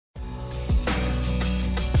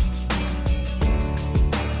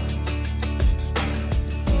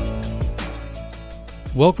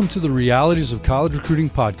Welcome to the Realities of College Recruiting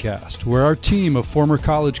podcast, where our team of former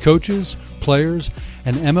college coaches, players,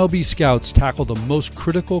 and MLB scouts tackle the most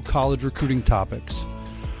critical college recruiting topics.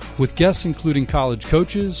 With guests including college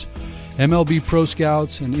coaches, MLB pro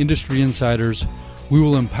scouts, and industry insiders, we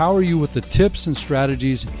will empower you with the tips and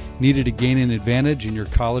strategies needed to gain an advantage in your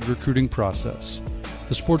college recruiting process.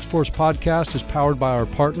 The Sports Force podcast is powered by our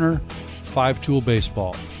partner, Five Tool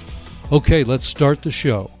Baseball. Okay, let's start the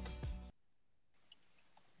show.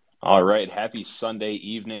 All right. Happy Sunday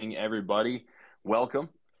evening, everybody. Welcome.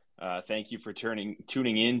 Thank you for tuning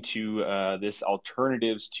in to this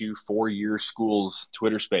Alternatives to Four-Year Schools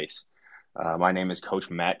Twitter space. My name is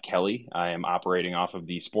Coach Matt Kelly. I am operating off of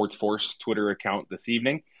the Sports Force Twitter account this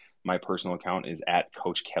evening. My personal account is at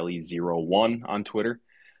Coach Kelly01 on Twitter.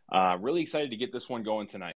 Really excited to get this one going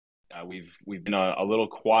tonight. We've been a little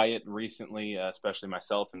quiet recently, especially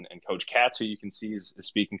myself and Coach Katz, who you can see is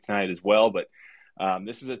speaking tonight as well. But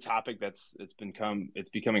this is a topic it's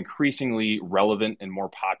become increasingly relevant and more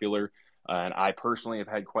popular. And I personally have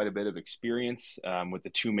had quite a bit of experience with the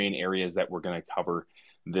two main areas that we're going to cover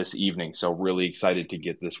this evening. So really excited to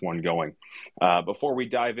get this one going. Before we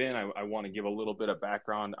dive in, I want to give a little bit of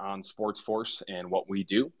background on Sports Force and what we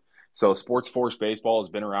do. So Sports Force Baseball has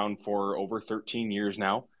been around for over 13 years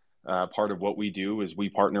now. Part of what we do is we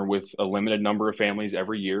partner with a limited number of families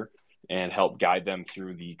every year and help guide them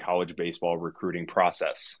through the college baseball recruiting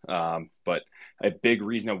process. But a big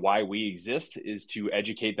reason of why we exist is to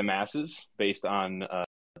educate the masses based on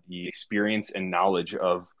the experience and knowledge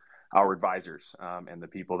of our advisors and the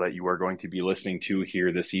people that you are going to be listening to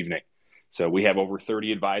here this evening. So we have over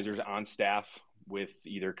 30 advisors on staff with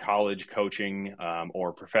either college coaching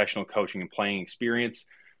or professional coaching and playing experience,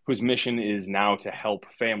 whose mission is now to help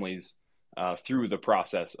families through the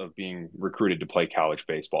process of being recruited to play college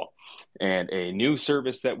baseball. And a new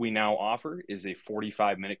service that we now offer is a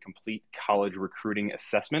 45-minute complete college recruiting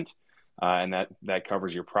assessment. And that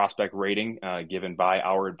covers your prospect rating given by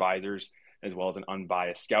our advisors, as well as an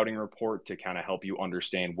unbiased scouting report to kind of help you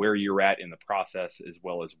understand where you're at in the process, as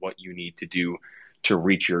well as what you need to do to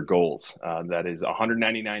reach your goals. That is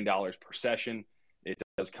 $199 per session. It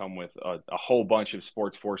does come with a whole bunch of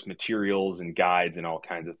Sports Force materials and guides and all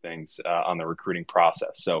kinds of things on the recruiting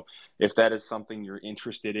process. So if that is something you're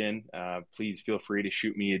interested in, please feel free to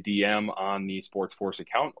shoot me a DM on the Sports Force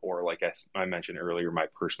account, or like I mentioned earlier, my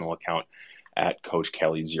personal account at Coach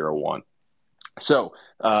Kelly01. So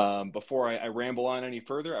before I ramble on any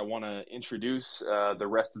further, I want to introduce the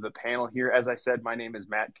rest of the panel here. As I said, my name is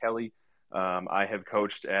Matt Kelly. I have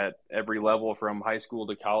coached at every level from high school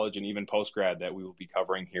to college and even post-grad that we will be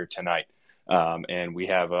covering here tonight. And we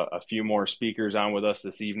have a few more speakers on with us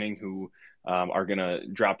this evening who are going to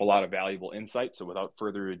drop a lot of valuable insight. So without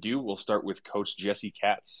further ado, we'll start with Coach Jesse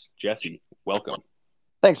Katz. Jesse, welcome.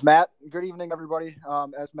 Thanks, Matt. Good evening, everybody.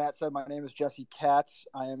 As Matt said, my name is Jesse Katz.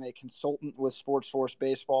 I am a consultant with Sports Force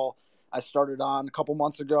Baseball. I started on a couple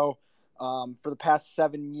months ago. For the past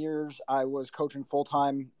 7 years, I was coaching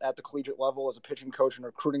full-time at the collegiate level as a pitching coach and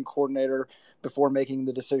recruiting coordinator before making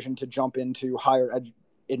the decision to jump into higher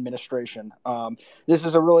administration. This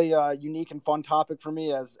is a really unique and fun topic for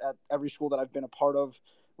me, as at every school that I've been a part of,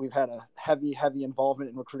 we've had a heavy involvement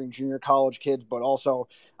in recruiting junior college kids, but also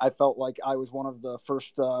I felt like I was one of the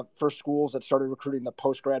first schools that started recruiting the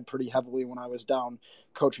post-grad pretty heavily when I was down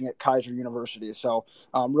coaching at Kaiser University. So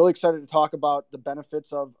I'm really excited to talk about the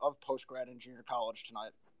benefits of post-grad in junior college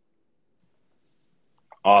tonight.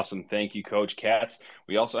 Awesome. Thank you, Coach Katz.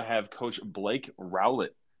 We also have Coach Blake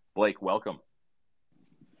Rowlett. Blake, welcome.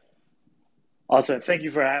 Awesome. Thank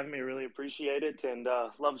you for having me. Really appreciate it, and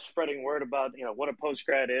love spreading word about what a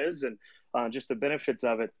post-grad is and just the benefits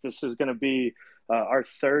of it. This is going to be our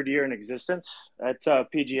third year in existence at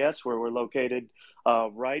PGS, where we're located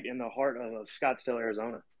right in the heart of Scottsdale,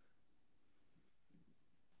 Arizona.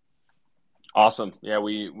 Awesome. Yeah,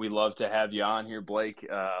 we love to have you on here, Blake.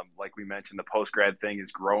 Like we mentioned, the post-grad thing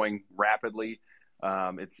is growing rapidly.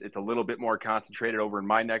 It's a little bit more concentrated over in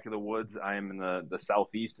my neck of the woods. I am in the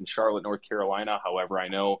southeast in Charlotte, North Carolina. However, I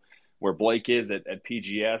know where Blake is at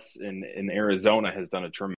PGS in Arizona has done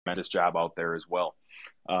a tremendous job out there as well.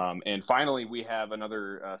 And finally, we have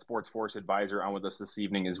another Sports Force advisor on with us this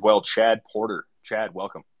evening as well, Chad Porter. Chad,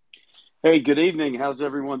 welcome. Hey, good evening. How's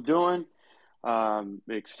everyone doing?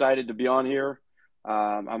 Excited to be on here.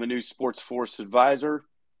 I'm a new Sports Force advisor.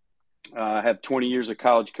 I have 20 years of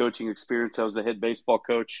college coaching experience. I was the head baseball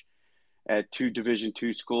coach at two Division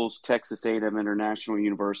II schools, Texas A&M International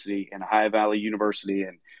University and Ohio Valley University,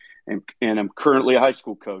 and I'm currently a high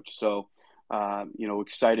school coach. So,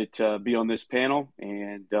 excited to be on this panel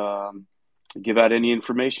and give out any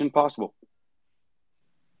information possible.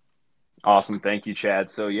 Awesome. Thank you,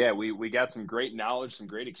 Chad. So, yeah, we got some great knowledge, some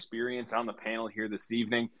great experience on the panel here this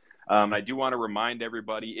evening. I do want to remind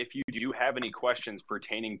everybody, if you do have any questions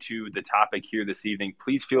pertaining to the topic here this evening,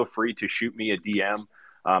 please feel free to shoot me a DM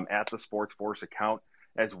at the Sports Force account,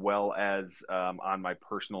 as well as on my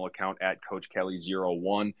personal account at Coach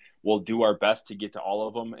Kelly01. We'll do our best to get to all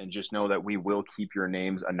of them, and just know that we will keep your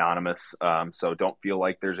names anonymous. So don't feel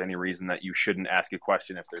like there's any reason that you shouldn't ask a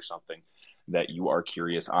question if there's something that you are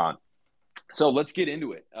curious on. So let's get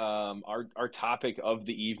into it. Our topic of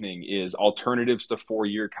the evening is alternatives to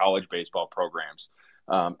four-year college baseball programs.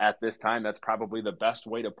 At this time, that's probably the best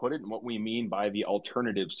way to put it. And what we mean by the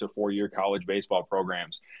alternatives to four-year college baseball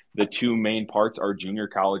programs, the two main parts are junior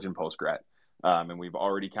college and post-grad. And we've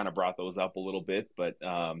already kind of brought those up a little bit, but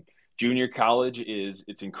junior college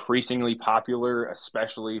it's increasingly popular,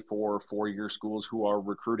 especially for four-year schools who are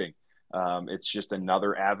recruiting. It's just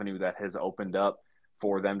another avenue that has opened up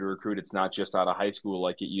for them to recruit. It's not just out of high school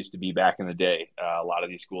like it used to be back in the day. A lot of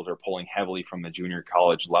these schools are pulling heavily from the junior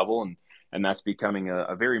college level, and that's becoming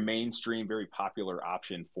a very mainstream, very popular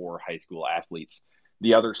option for high school athletes.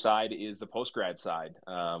 The other side is the post-grad side,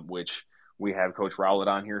 which we have Coach Rowlett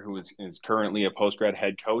on here, who is currently a post-grad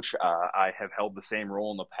head coach. I have held the same role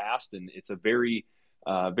in the past, and it's a very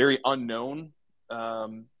unknown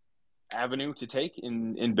avenue to take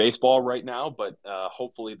in baseball right now, but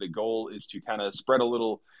hopefully the goal is to kind of spread a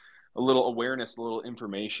little awareness, a little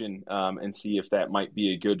information, and see if that might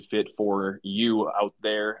be a good fit for you out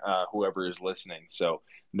there, whoever is listening. So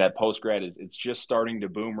that post-grad it's just starting to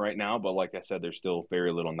boom right now, but like I said, there's still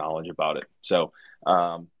very little knowledge about it. So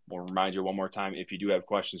we'll remind you one more time, if you do have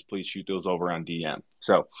questions, please shoot those over on DM.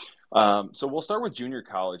 So we'll start with junior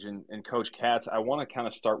college, and Coach Katz, I want to kind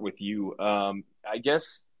of start with you. I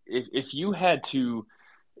guess if you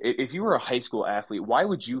were a high school athlete, why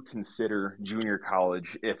would you consider junior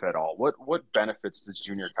college, if at all? What benefits does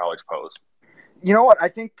junior college pose? You know what? I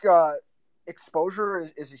think exposure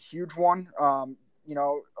is a huge one.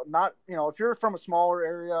 If you're from a smaller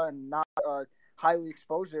area and not a highly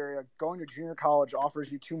exposed area, going to junior college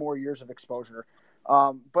offers you 2 more years of exposure.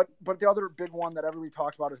 But the other big one that everybody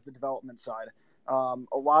talks about is the development side.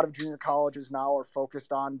 A lot of junior colleges now are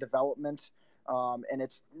focused on development. And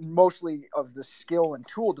it's mostly of the skill and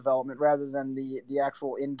tool development rather than the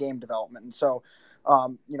actual in-game development. And so,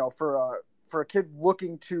 for a kid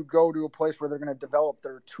looking to go to a place where they're going to develop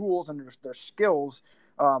their tools and their skills,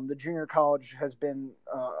 the junior college has been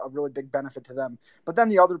a really big benefit to them. But then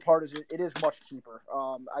the other part is it is much cheaper.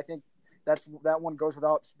 I think that one goes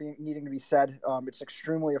without needing to be said. It's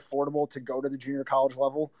extremely affordable to go to the junior college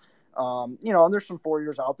level. And there's some 4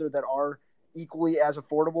 years out there that are equally as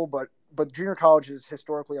affordable, but junior college is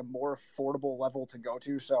historically a more affordable level to go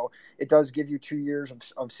to. So it does give you 2 years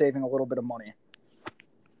of saving a little bit of money.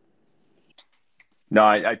 No,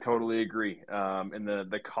 I totally agree. And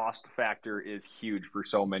the cost factor is huge for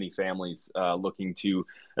so many families looking to,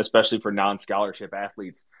 especially for non-scholarship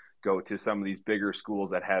athletes, go to some of these bigger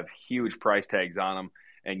schools that have huge price tags on them.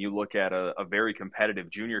 And you look at a very competitive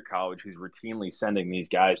junior college who's routinely sending these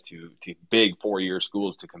guys to big 4-year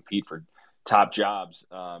schools to compete for top jobs,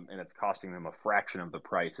 and it's costing them a fraction of the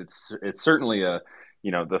price. It's certainly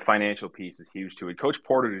the financial piece is huge to it. Coach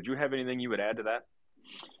Porter, did you have anything you would add to that?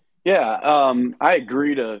 Yeah, I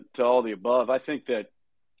agree to all the above. I think that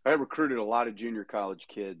I recruited a lot of junior college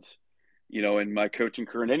kids, in my coaching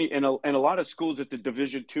career, and a lot of schools at the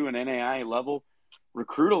Division II and NAIA level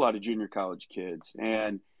recruit a lot of junior college kids.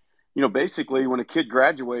 And basically, when a kid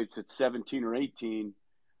graduates at 17 or 18,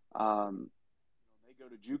 they go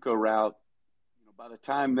to JUCO route. By the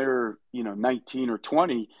time they're 19 or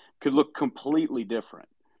 20, could look completely different,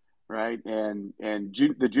 right? And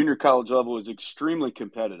the junior college level is extremely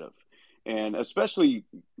competitive, and especially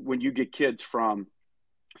when you get kids from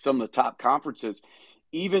some of the top conferences,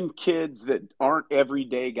 even kids that aren't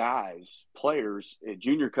everyday players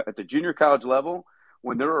at the junior college level,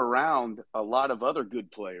 when they're around a lot of other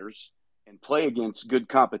good players and play against good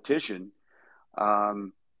competition, they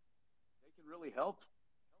can really help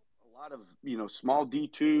a lot of small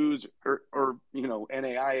D2s or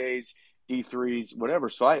NAIAs, D3s, whatever.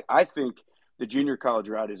 So I think the junior college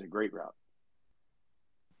route is a great route.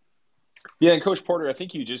 Yeah, and Coach Porter, I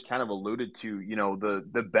think you just kind of alluded to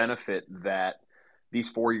the benefit that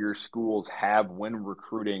these 4-year schools have when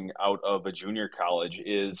recruiting out of a junior college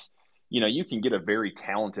is you can get a very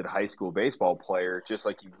talented high school baseball player just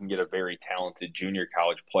like you can get a very talented junior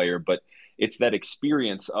college player, but it's that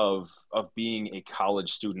experience of being a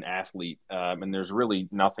college student athlete, and there's really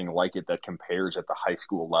nothing like it that compares at the high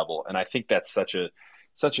school level. And I think that's such a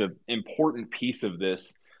important piece of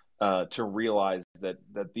this. to realize that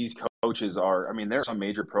these coaches are, I mean, there are some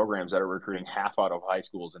major programs that are recruiting half out of high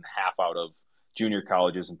schools and half out of junior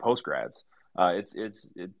colleges and postgrads.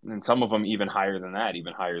 And some of them even higher than that,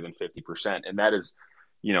 even higher than 50%. And that is,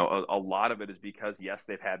 a lot of it is because, yes,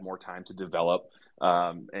 they've had more time to develop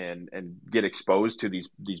and get exposed to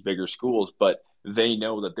these bigger schools, but they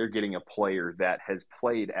know that they're getting a player that has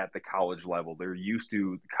played at the college level. They're used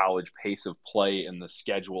to the college pace of play and the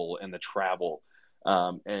schedule and the travel.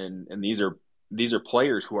 And these are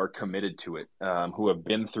players who are committed to it, who have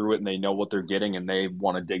been through it, and they know what they're getting, and they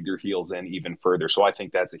want to dig their heels in even further. So I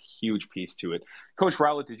think that's a huge piece to it. Coach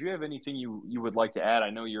Rowlett, did you have anything you would like to add? I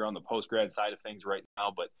know you're on the post-grad side of things right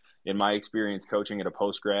now, but in my experience coaching at a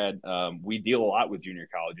post-grad, we deal a lot with junior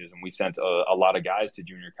colleges, and we sent a lot of guys to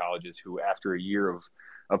junior colleges who, after a year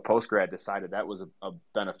of post-grad, decided that was a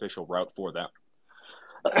beneficial route for them.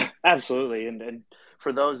 Absolutely. And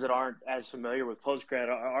for those that aren't as familiar with postgrad,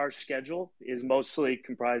 our schedule is mostly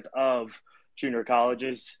comprised of junior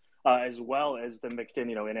colleges, as well as the mixed in,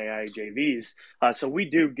 NAIA JVs. So we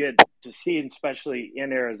do get to see, especially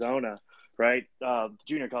in Arizona, right?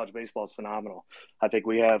 Junior college baseball is phenomenal. I think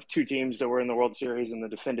we have 2 teams that were in the World Series and the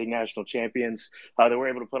defending national champions that we're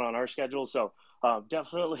able to put on our schedule. So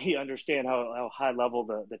definitely understand how high level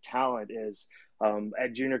the talent is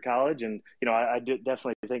at junior college. And, I do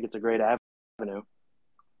definitely think it's a great avenue.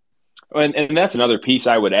 And that's another piece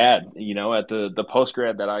I would add, at the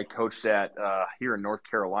post-grad that I coached at here in North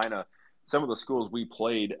Carolina, some of the schools we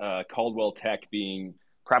played, Caldwell Tech being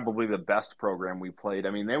probably the best program we played.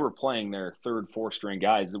 I mean, they were playing their 3rd, 4th string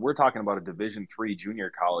guys. We're talking about a Division III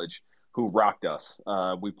junior college who rocked us.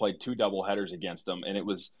 We played 2 doubleheaders against them, and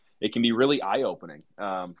it can be really eye-opening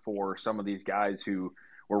for some of these guys who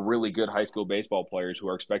were really good high school baseball players who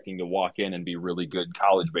are expecting to walk in and be really good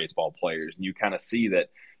college baseball players. And you kind of see that,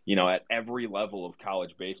 at every level of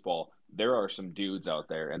college baseball, there are some dudes out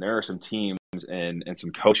there, and there are some teams and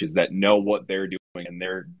some coaches that know what they're doing, and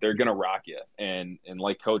they're going to rock you. And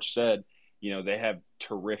like Coach said, they have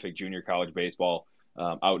terrific junior college baseball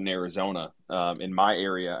out in Arizona. In my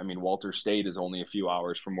area, I mean, Walter State is only a few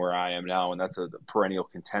hours from where I am now, and that's a perennial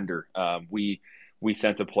contender. We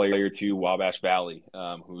sent a player to Wabash Valley,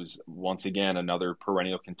 who's once again another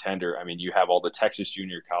perennial contender. I mean, you have all the Texas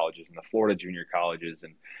junior colleges and the Florida junior colleges,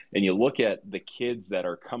 and you look at the kids that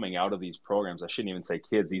are coming out of these programs. I shouldn't even say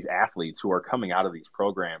kids; these athletes who are coming out of these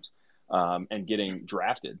programs and getting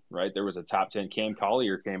drafted. Right, there was a top 10. Cam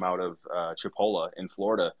Collier came out of Chipola in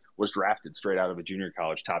Florida, was drafted straight out of a junior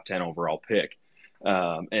college, top 10 overall pick.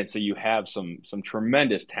 And so you have some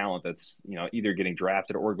tremendous talent that's either getting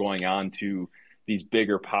drafted or going on to these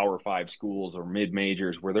bigger Power 5 schools or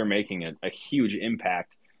mid-majors where they're making a huge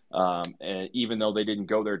impact. And even though they didn't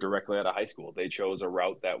go there directly out of high school, they chose a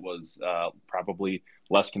route that was probably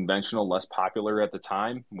less conventional, less popular at the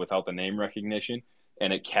time without the name recognition,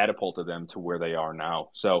 and it catapulted them to where they are now.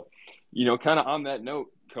 So, kind of on that note,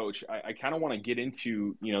 Coach, I kind of want to get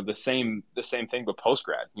into, the same thing, but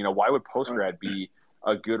post-grad. Why would post-grad be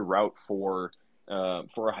a good route for a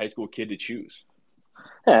high school kid to choose?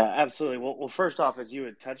 Yeah, absolutely. Well, first off, as you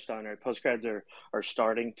had touched on, right, postgrads are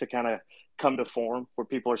starting to kind of come to form where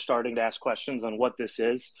people are starting to ask questions on what this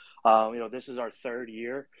is. This is our 3rd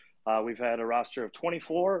year. We've had a roster of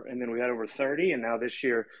 24, and then we had over 30, and now this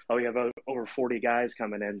year we have over 40 guys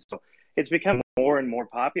coming in. So it's become more and more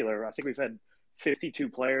popular. I think we've had 52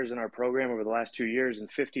 players in our program over the last 2 years, and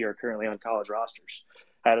 50 are currently on college rosters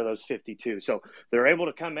out of those 52. So they're able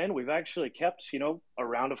to come in. We've actually kept,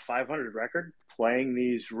 around a 500 record playing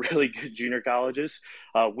these really good junior colleges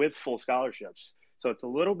with full scholarships. So it's a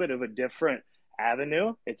little bit of a different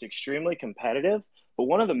avenue. It's extremely competitive. But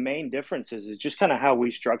one of the main differences is just kind of how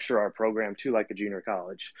we structure our program too, like a junior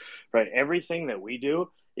college, right? Everything that we do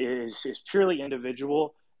is purely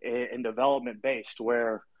individual and development based,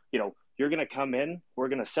 where, you're going to come in, we're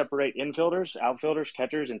going to separate infielders, outfielders,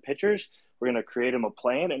 catchers, and pitchers. We're going to create them a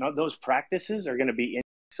plan, and those practices are going to be in.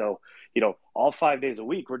 So, all 5 days a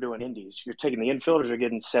week, we're doing indies. You're taking the infielders are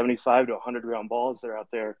getting 75 to 100 ground balls. They're out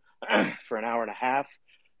there for an hour and a half.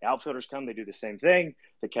 The outfielders come, they do the same thing.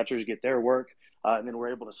 The catchers get their work. And then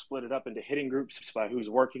we're able to split it up into hitting groups by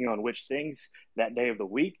who's working on which things that day of the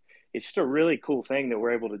week. It's just a really cool thing that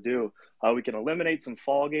we're able to do. We can eliminate some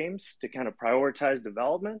fall games to kind of prioritize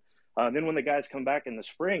development. Then when the guys come back in the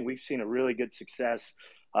spring, we've seen a really good success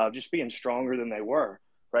just being stronger than they were,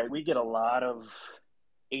 right? We get a lot of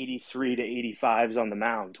 83 to 85s on the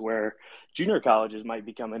mound, where junior colleges might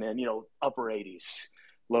be coming in, upper 80s,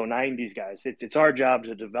 low 90s guys. It's our job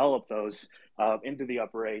to develop those into the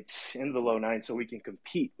upper eights, into the low nines, so we can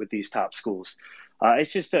compete with these top schools.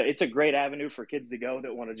 It's a great avenue for kids to go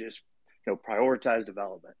that want to just prioritize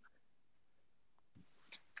development.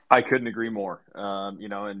 I couldn't agree more.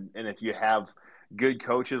 And if you have good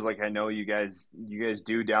coaches like I know you guys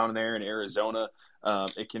do down there in Arizona,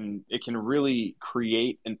 it can really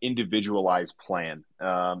create an individualized plan,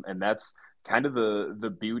 and that's kind of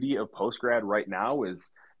the beauty of post grad right now is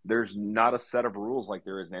there's not a set of rules like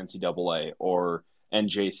there is in NCAA or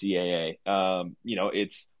NJCAA.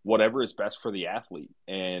 It's whatever is best for the athlete,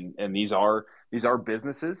 and these are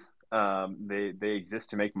businesses. They exist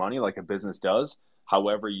to make money like a business does.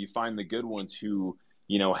 However, you find the good ones who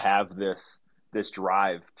have this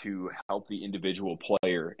drive to help the individual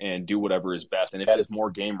player and do whatever is best. And if that is more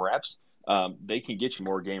game reps, they can get you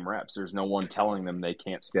more game reps. There's no one telling them they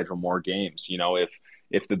can't schedule more games.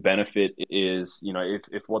 If the benefit is,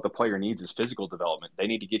 if what the player needs is physical development, they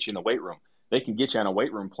need to get you in the weight room. They can get you on a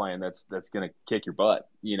weight room plan that's going to kick your butt.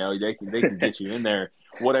 They can get you in there,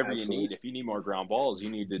 whatever you need. If you need more ground balls, you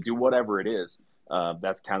need to do whatever it is.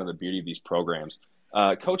 That's kind of the beauty of these programs.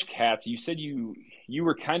 Coach Katz, you said you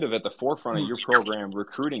were kind of at the forefront of your program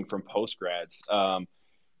recruiting from post-grads.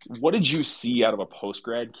 What did you see out of a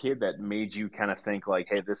post-grad kid that made you kind of think like,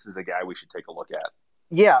 hey, this is a guy we should take a look at?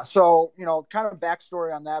 Yeah, so, kind of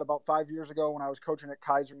backstory on that. About 5 years ago when I was coaching at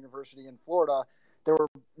Kaiser University in Florida, there were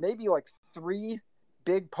maybe like 3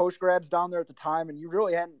 big post-grads down there at the time, and you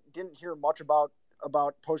really didn't hear much about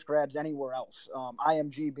post-grads anywhere else,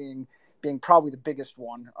 IMG being probably the biggest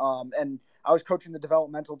one. And I was coaching the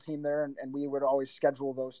developmental team there, and we would always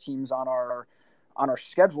schedule those teams on our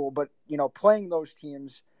schedule. But, playing those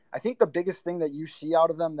teams, I think the biggest thing that you see out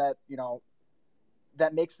of them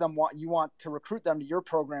that makes them want to recruit them to your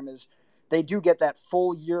program is they do get that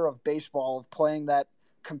full year of baseball, of playing that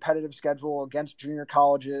competitive schedule against junior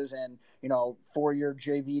colleges and 4-year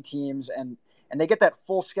JV teams, and they get that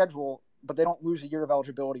full schedule, but they don't lose a year of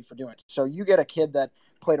eligibility for doing it. So you get a kid that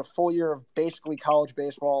played a full year of basically college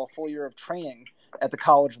baseball, a full year of training at the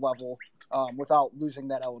college level without losing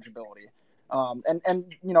that eligibility. And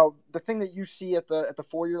the thing that you see at the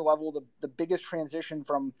 4-year level, the biggest transition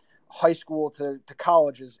from high school to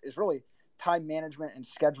college is really time management and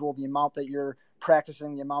schedule, the amount that you're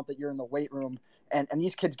practicing, the amount that you're in the weight room. And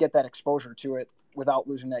these kids get that exposure to it without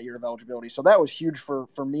losing that year of eligibility. So that was huge for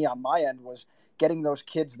me on my end, was getting those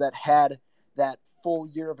kids that had that full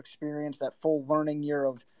year of experience, that full learning year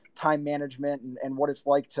of time management and what it's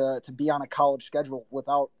like to be on a college schedule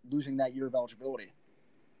without losing that year of eligibility.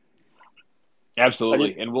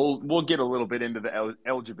 Absolutely. And we'll get a little bit into the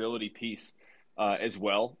eligibility piece as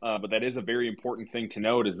well. But that is a very important thing to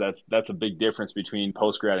note, is that's a big difference between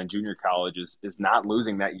post-grad and junior college is not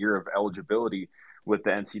losing that year of eligibility with the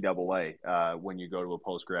NCAA when you go to a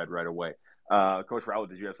post-grad right away. Coach Rowley,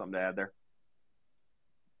 did you have something to add there?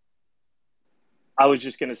 I was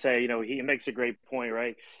just going to say, he makes a great point,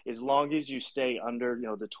 right? As long as you stay under,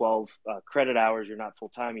 the 12 credit hours, you're not full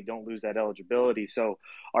time, you don't lose that eligibility. So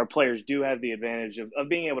our players do have the advantage of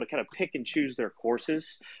being able to kind of pick and choose their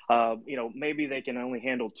courses. Maybe they can only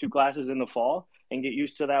handle 2 classes in the fall and get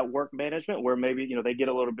used to that work management, where maybe, they get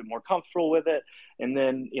a little bit more comfortable with it. And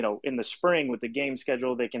then, in the spring with the game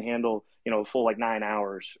schedule, they can handle, a full 9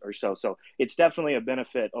 hours or so. So it's definitely a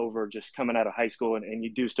benefit over just coming out of high school, and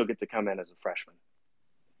you do still get to come in as a freshman.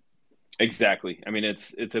 Exactly. I mean,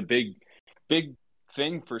 it's a big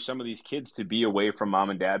thing for some of these kids to be away from mom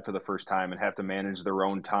and dad for the first time and have to manage their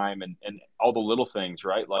own time and all the little things,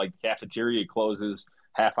 right? Like cafeteria closes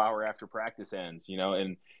half hour after practice ends,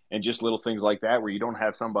 and just little things like that where you don't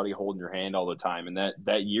have somebody holding your hand all the time. And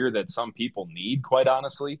that year that some people need, quite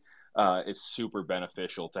honestly, is super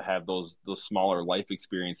beneficial to have those smaller life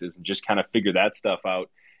experiences and just kind of figure that stuff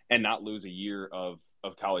out and not lose a year of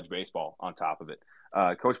college baseball on top of it.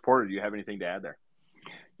 Coach Porter, do you have anything to add there?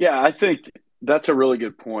 Yeah, I think that's a really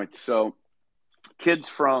good point. So kids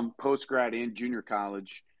from post-grad and junior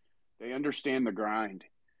college, they understand the grind,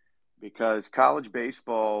 because college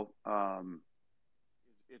baseball,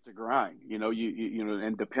 it's a grind,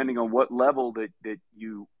 and depending on what level that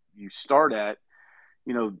you start at,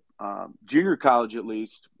 junior college at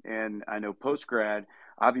least, and I know post-grad,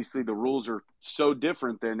 obviously the rules are so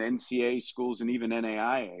different than NCAA schools and even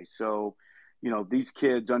NAIA. So, these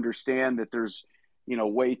kids understand that there's,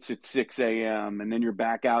 weights at 6 a.m. and then you're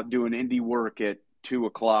back out doing indie work at 2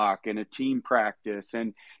 o'clock and a team practice.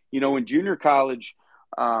 And, in junior college,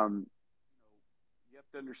 you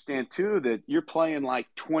have to understand too that you're playing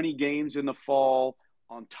 20 games in the fall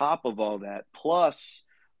on top of all that, plus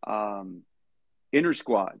inter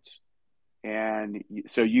squads. And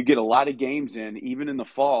so you get a lot of games in, even in the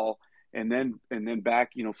fall. and then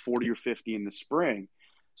back, 40 or 50 in the spring.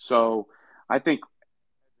 So I think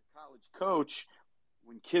as a college coach,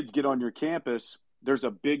 when kids get on your campus, there's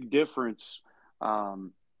a big difference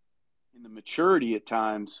in the maturity at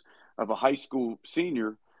times of a high school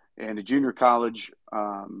senior and a junior college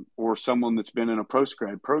or someone that's been in a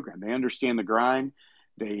post-grad program. They understand the grind.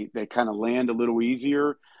 They kind of land a little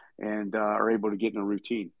easier and are able to get in a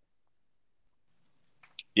routine.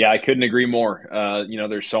 Yeah, I couldn't agree more.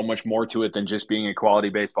 There's so much more to it than just being a quality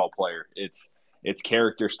baseball player. It's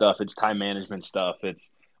character stuff. It's time management stuff.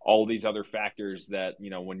 It's all these other factors that,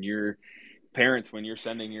 when you're parents, when you're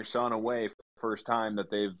sending your son away for the first time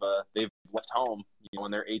that they've left home,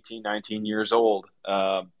 when they're 18, 19 years old,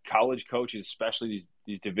 college coaches, especially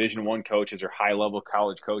these Division I coaches or high level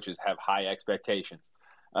college coaches, have high expectations.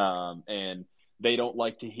 And they don't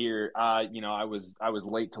like to hear, I was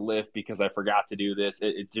late to lift because I forgot to do this.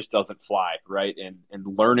 It just doesn't fly, right?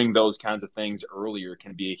 And learning those kinds of things earlier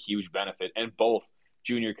can be a huge benefit. And both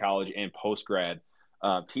junior college and post-grad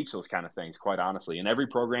teach those kind of things, quite honestly. And every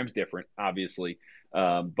program's different, obviously,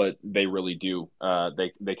 but they really do.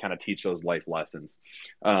 They kind of teach those life lessons.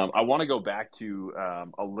 I want to go back to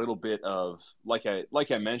a little bit of, like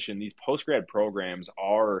I mentioned, these post-grad programs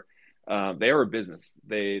are they are a business.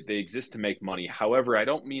 They exist to make money. However, I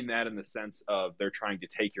don't mean that in the sense of they're trying to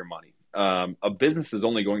take your money. A business is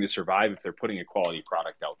only going to survive if they're putting a quality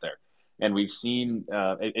product out there. And we've seen,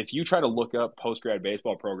 if you try to look up post-grad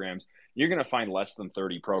baseball programs, you're going to find less than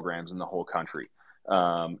 30 programs in the whole country.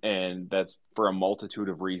 And that's for a multitude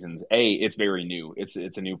of reasons. A, it's very new. It's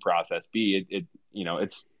a new process. B,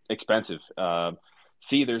 it's expensive.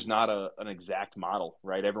 C, there's not an exact model,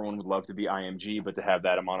 right? Everyone would love to be IMG, but to have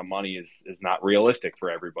that amount of money is not realistic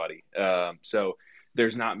for everybody. So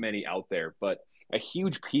there's not many out there. But a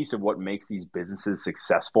huge piece of what makes these businesses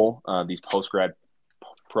successful, these post-grad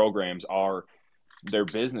programs, are their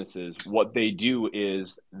businesses. What they do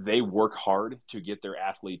is they work hard to get their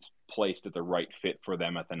athletes placed at the right fit for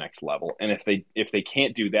them at the next level. And if they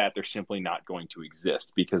can't do that, they're simply not going to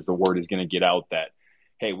exist, because the word is going to get out that,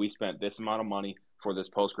 hey, we spent this amount of money for this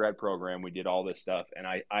post-grad program. We did all this stuff, and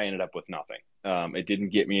I ended up with nothing. It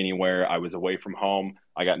didn't get me anywhere. I was away from home.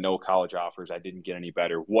 I got no college offers. I didn't get any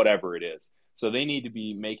better, whatever it is. So they need to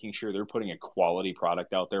be making sure they're putting a quality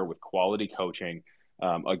product out there with quality coaching,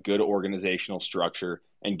 a good organizational structure,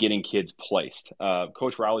 and getting kids placed.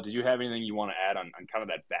 Coach Rowley, did you have anything you want to add on kind of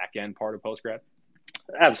that back end part of post-grad?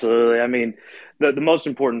 Absolutely. I mean, the most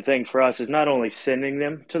important thing for us is not only sending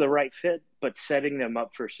them to the right fit, but setting them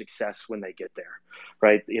up for success when they get there,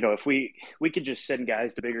 right? If we could just send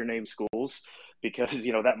guys to bigger name schools because,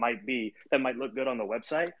 that might look good on the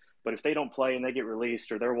website, but if they don't play and they get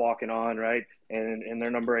released or they're walking on, right, and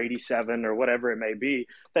they're number 87 or whatever it may be,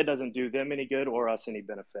 that doesn't do them any good or us any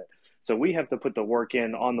benefit. So we have to put the work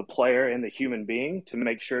in on the player and the human being to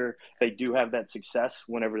make sure they do have that success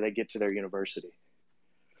whenever they get to their university.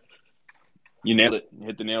 You nailed it. You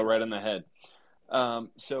hit the nail right on the head.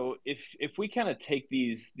 So if we kind of take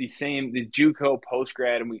the JUCO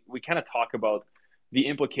post-grad, and we kind of talk about the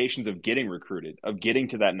implications of getting recruited, of getting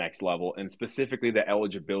to that next level, and specifically the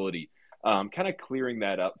eligibility, kind of clearing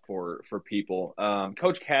that up for people.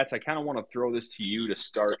 Coach Katz, I kind of want to throw this to you to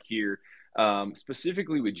start here,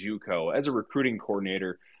 specifically with JUCO. As a recruiting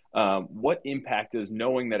coordinator, what impact does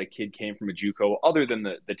knowing that a kid came from a JUCO, other than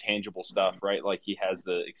the tangible stuff, right? Like he has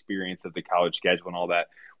the experience of the college schedule and all that.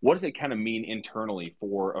 What does it kind of mean internally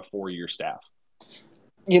for a 4-year staff?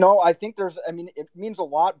 I think it means a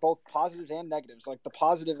lot, both positives and negatives. Like the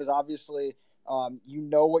positive is obviously,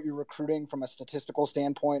 what you're recruiting from a statistical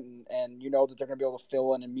standpoint, and that they're going to be able to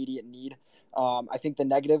fill an immediate need. I think the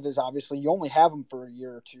negative is obviously you only have them for a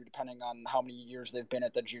year or two, depending on how many years they've been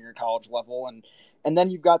at the junior college level. And then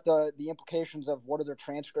you've got the implications of what do their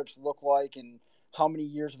transcripts look like and how many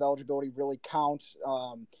years of eligibility really counts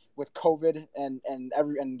with COVID and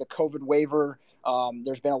the COVID waiver.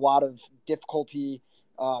 There's been a lot of difficulty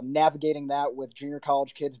navigating that with junior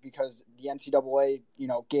college kids because the NCAA,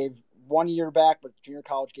 gave 1 year back, but junior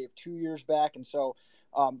college gave 2 years back. And so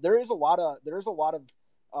there is a lot of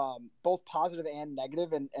both positive and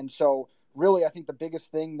negative. And so really, I think the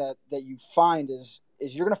biggest thing that you find is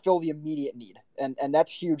you're going to fill the immediate need. And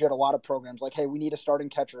that's huge at a lot of programs. Like, hey, we need a starting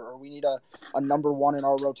catcher, or we need a number one in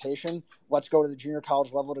our rotation. Let's go to the junior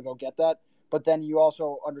college level to go get that. But then you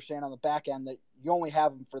also understand on the back end that you only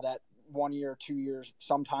have them for that 1 year, 2 years,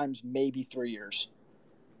 sometimes maybe 3 years.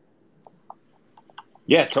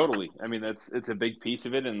 Yeah, totally. I mean, it's a big piece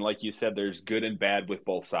of it. And like you said, there's good and bad with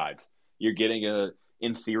both sides. You're getting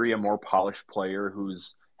in theory, a more polished player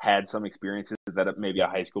who's had some experiences that maybe a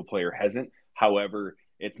high school player hasn't. However,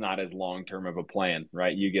 it's not as long-term of a plan,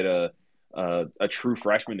 right? You get a true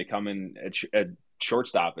freshman to come in at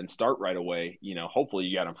shortstop and start right away. Hopefully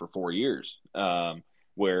you got him for 4 years.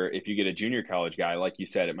 Where if you get a junior college guy, like you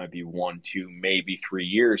said, it might be 1, 2, maybe 3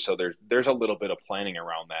 years. So there's a little bit of planning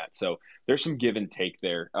around that. So there's some give and take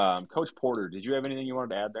there. Coach Porter, did you have anything you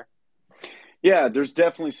wanted to add there? Yeah, there's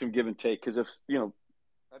definitely some give and take because I've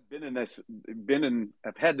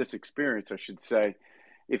had this experience, I should say.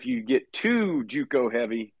 If you get too JUCO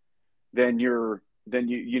heavy, then you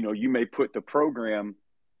may put the program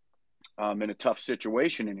in a tough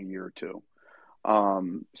situation in a year or two.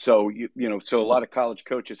 So a lot of college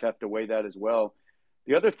coaches have to weigh that as well.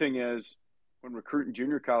 The other thing is when recruiting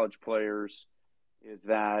junior college players is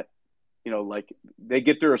that, like they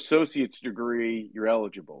get their associate's degree, you're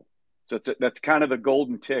eligible. So that's kind of the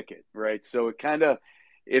golden ticket, right? So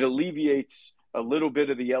it alleviates a little bit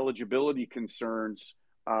of the eligibility concerns.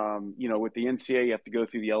 With the NCAA, you have to go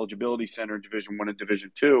through the eligibility center in Division I and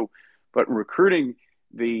Division II. But in recruiting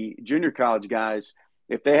the junior college guys,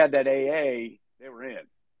 if they had that AA, they were in.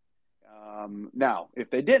 Now, if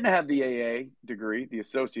they didn't have the AA degree, the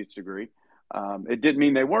associate's degree, it didn't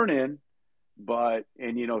mean they weren't in. But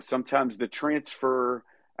sometimes the transfer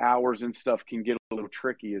hours and stuff can get a little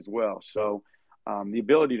tricky as well. So the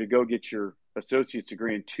ability to go get your associate's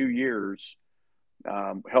degree in 2 years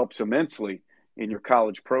helps immensely in your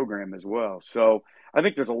college program as well. So I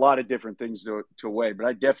think there's a lot of different things to weigh, but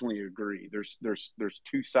I definitely agree. There's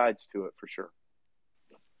two sides to it for sure.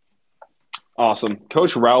 Awesome.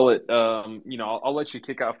 Coach Rowlett, I'll let you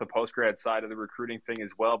kick off the post-grad side of the recruiting thing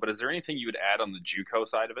as well, but is there anything you would add on the JUCO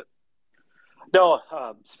side of it? No,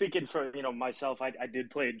 speaking for myself, I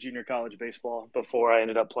did play junior college baseball before I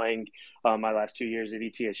ended up playing my last 2 years at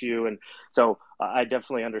ETSU, and so I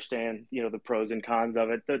definitely understand the pros and cons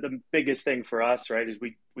of it. The biggest thing for us, right, is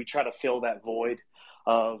we try to fill that void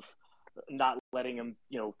of not letting them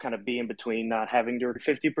kind of be in between, not having to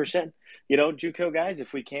 50%. JUCO guys,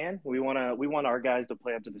 if we can, we want our guys to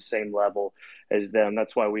play up to the same level as them.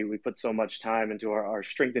 That's why we put so much time into our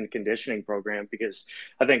strength and conditioning program, because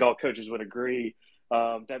I think all coaches would agree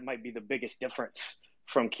that might be the biggest difference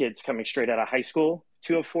from kids coming straight out of high school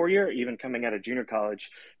to a 4-year, even coming out of junior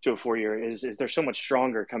college to a 4-year, is they're so much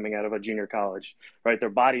stronger coming out of a junior college, right? Their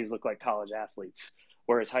bodies look like college athletes,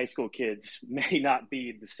 whereas high school kids may not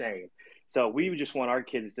be the same. So we just want our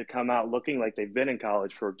kids to come out looking like they've been in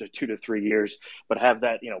college for 2 to 3 years, but have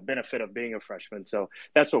that, benefit of being a freshman. So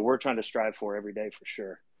that's what we're trying to strive for every day for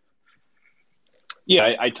sure.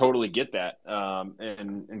 Yeah, I totally get that.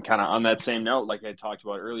 And kind of on that same note, like I talked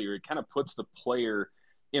about earlier, it kind of puts the player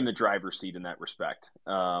in the driver's seat in that respect,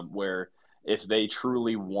 where if they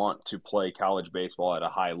truly want to play college baseball at a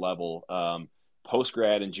high level,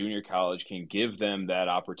 post-grad and junior college can give them that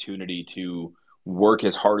opportunity to work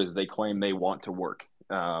as hard as they claim they want to work.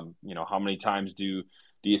 How many times do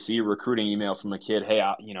you see a recruiting email from a kid? Hey,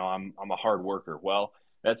 I'm a hard worker. Well,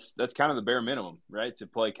 that's kind of the bare minimum, right? To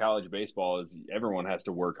play college baseball is everyone has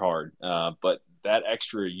to work hard. But that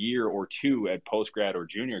extra year or two at post-grad or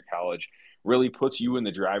junior college really puts you in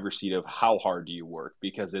the driver's seat of how hard do you work,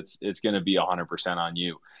 because it's going to be 100% on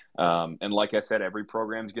you. And like I said, every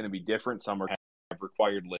program is going to be different. Some are have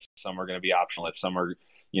required lifts, some are going to be optional lifts, some are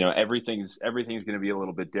everything's going to be a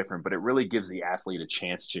little bit different, but it really gives the athlete a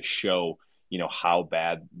chance to show, how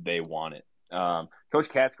bad they want it. Coach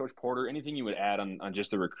Katz, Coach Porter, anything you would add on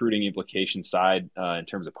just the recruiting implication side in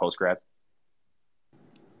terms of post-grad?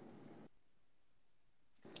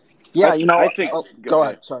 Yeah, I think. Go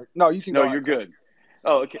ahead. Sorry. No, you can. No, go you're ahead. good.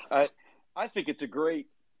 Oh, okay. I think it's a great.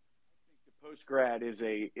 I think the post-grad is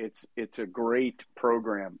it's a great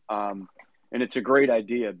program. And it's a great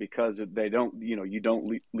idea because they don't, you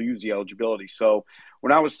don't lose the eligibility. So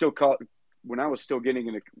when I was still getting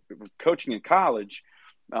into coaching in college,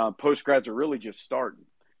 post-grads are really just starting.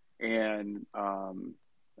 And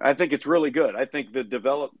I think it's really good. I think the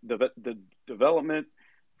development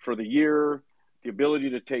for the year, the ability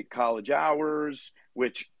to take college hours,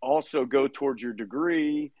 which also go towards your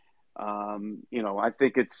degree. I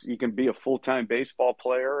think you can be a full-time baseball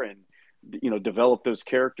player and, develop those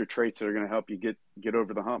character traits that are going to help you get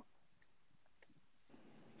over the hump.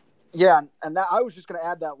 Yeah, and that I was just going to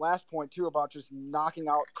add that last point too about just knocking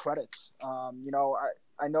out credits. I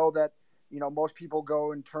know that most people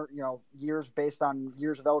go in years based on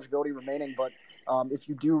years of eligibility remaining, but if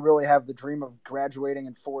you do really have the dream of graduating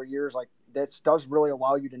in 4 years, like this does really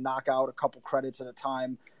allow you to knock out a couple credits at a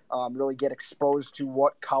time, really get exposed to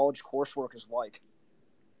what college coursework is like.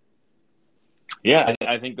 Yeah,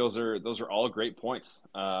 I think those are all great points,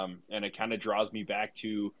 and it kind of draws me back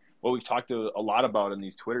to what we've talked a lot about in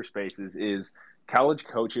these Twitter spaces is, college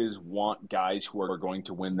coaches want guys who are going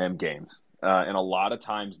to win them games. And a lot of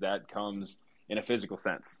times that comes in a physical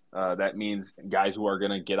sense. That means guys who are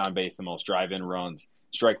going to get on base the most, drive in runs,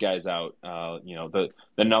 strike guys out, the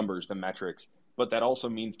numbers, the metrics. But that also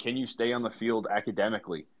means, can you stay on the field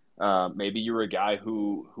academically? Maybe you're a guy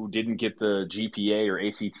who didn't get the GPA or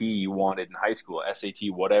ACT you wanted in high school,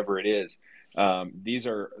 SAT, whatever it is. These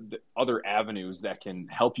are the other avenues that can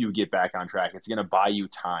help you get back on track. It's going to buy you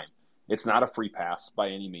time. It's not a free pass by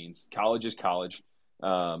any means. College is college.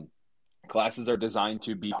 Classes are designed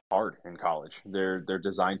to be hard in college. They're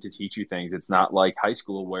designed to teach you things. It's not like high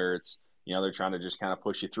school where it's, they're trying to just kind of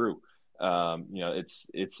push you through.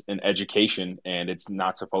 It's an education, and it's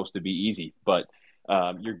not supposed to be easy, but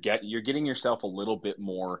you're getting yourself a little bit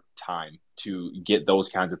more time to get those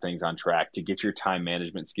kinds of things on track, to get your time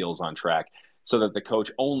management skills on track, so that the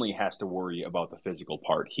coach only has to worry about the physical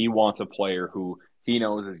part. He wants a player who he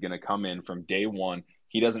knows is going to come in from day one.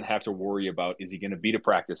 He doesn't have to worry about, is he going to be to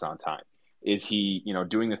practice on time? Is he,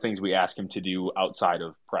 doing the things we ask him to do outside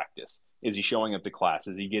of practice? Is he showing up to class?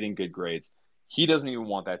 Is he getting good grades? He doesn't even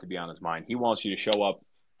want that to be on his mind. He wants you to show up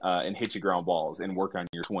and hit your ground balls and work on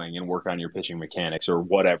your swing and work on your pitching mechanics or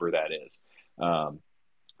whatever that is.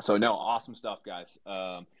 So awesome stuff, guys.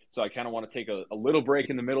 So I kind of want to take a little break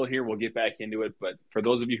in the middle here. We'll get back into it. But for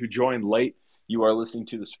those of you who joined late, you are listening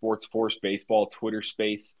to the Sports Force Baseball Twitter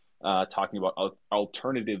space, talking about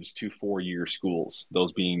alternatives to four-year schools,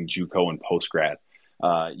 those being JUCO and post-grad.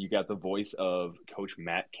 You got the voice of Coach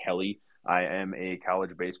Matt Kelly. I am a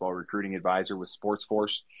college baseball recruiting advisor with Sports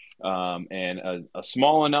Force. And a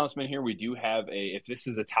small announcement here. We do have if this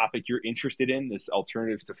is a topic you're interested in, this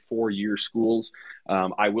alternatives to four-year schools,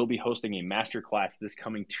 I will be hosting a masterclass this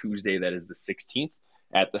coming Tuesday. That is the 16th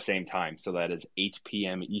at the same time. So that is 8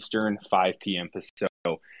 p.m. Eastern, 5 p.m. Pacific.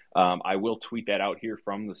 So I will tweet that out here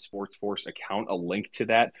from the Sports Force account, a link to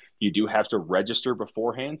that. You do have to register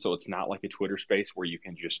beforehand, so it's not like a Twitter space where you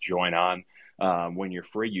can just join on when you're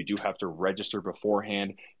free. You do have to register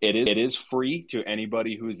beforehand. It is free to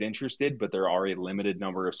anybody who's interested, but there are a limited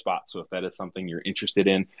number of spots. So if that is something you're interested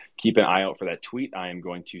in, keep an eye out for that tweet. I am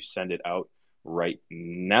going to send it out right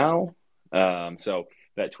now. So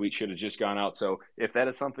that tweet should have just gone out. So if that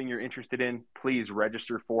is something you're interested in, please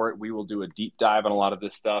register for it. We will do a deep dive on a lot of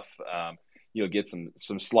this stuff. You'll get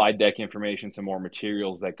some slide deck information, some more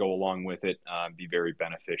materials that go along with it, be very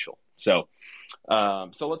beneficial. So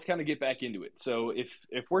let's kind of get back into it. So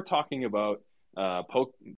if we're talking about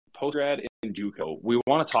post-grad and JUCO, we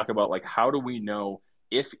want to talk about, like, how do we know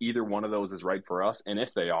if either one of those is right for us? And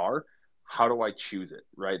if they are, how do I choose it,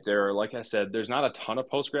 right? Like I said, there's not a ton of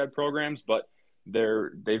post-grad programs, but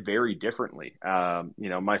they vary differently.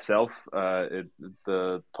 Myself,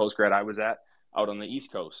 the post-grad I was at out on the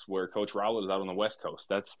East Coast, where Coach Rowlett is out on the West Coast.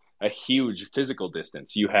 That's a huge physical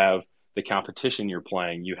distance. You have the competition you're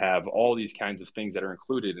playing. You have all these kinds of things that are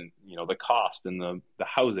included in, the cost and the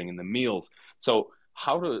housing and the meals. So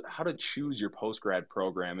how to choose your post-grad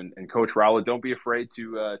program. And Coach Rowlett, don't be afraid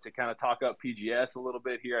to kind of talk up PGS a little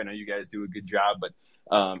bit here. I know you guys do a good job, but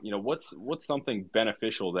what's something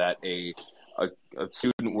beneficial that a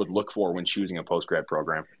student would look for when choosing a post-grad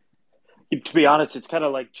program? To be honest, it's kind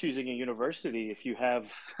of like choosing a university if you have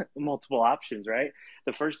multiple options, right?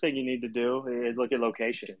 The first thing you need to do is look at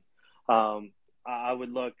location. I would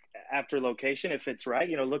look after location. If it's right,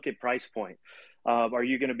 look at price point. Are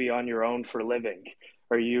you going to be on your own for living?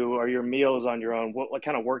 Are your meals on your own? What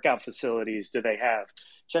kind of workout facilities do they have?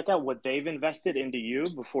 Check out what they've invested into you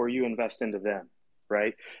before you invest into them,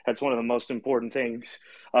 right? That's one of the most important things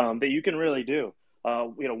that you can really do.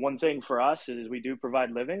 One thing for us is we do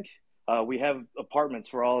provide living. We have apartments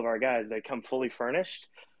for all of our guys. They come fully furnished.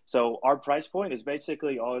 So our price point is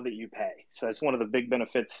basically all that you pay. So that's one of the big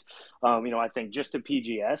benefits, I think, just to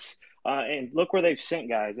PGS. And look where they've sent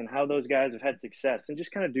guys and how those guys have had success, and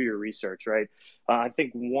just kind of do your research, right? I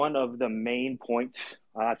think one of the main points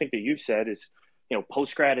I think that you've said is,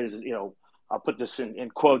 post-grad is, I'll put this in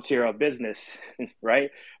quotes here, a business, right?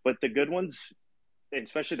 But the good ones,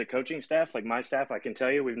 especially the coaching staff, like my staff, I can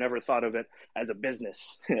tell you, we've never thought of it as a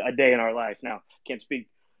business a day in our life. Now, can't speak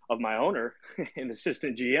of my owner and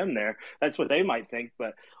assistant GM there. That's what they might think,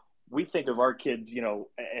 but we think of our kids,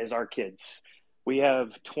 as our kids. We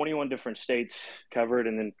have 21 different states covered,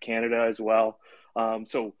 and then Canada as well.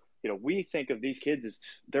 So we think of these kids as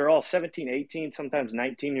they're all 17, 18, sometimes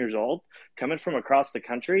 19 years old, coming from across the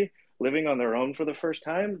country, living on their own for the first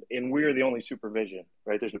time, and we're the only supervision,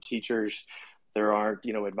 right? There's no teachers, there aren't,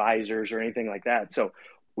 advisors or anything like that. So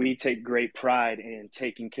we take great pride in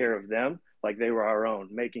taking care of them like they were our own,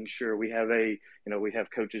 making sure we have we have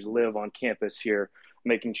coaches live on campus here.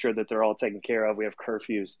 making sure that they're all taken care of. We have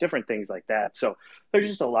curfews, different things like that. So there's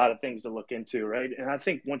just a lot of things to look into, right? And I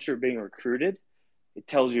think once you're being recruited, it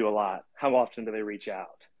tells you a lot. How often do they reach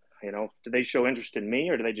out? Do they show interest in me,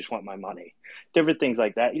 or do they just want my money? Different things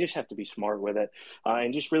like that. You just have to be smart with it,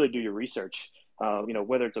 and just really do your research.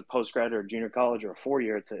 Whether it's a postgrad or a junior college or a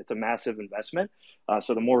 4-year, it's a massive investment.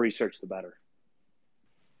 So the more research, the better.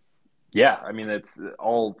 Yeah, I mean, that's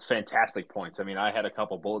all fantastic points. I mean, I had a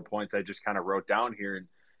couple bullet points I just kind of wrote down here,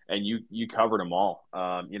 and you covered them all.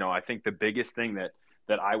 I think the biggest thing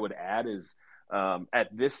that I would add is, at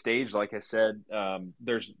this stage, like I said,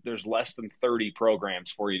 there's less than 30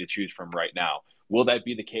 programs for you to choose from right now. Will that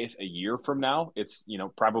be the case a year from now? It's,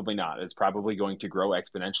 probably not. It's probably going to grow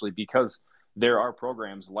exponentially because there are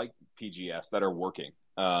programs like PGS that are working,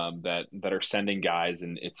 that are sending guys,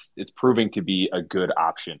 and it's proving to be a good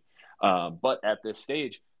option. But at this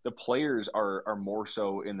stage, the players are more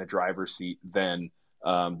so in the driver's seat than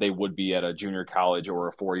they would be at a junior college or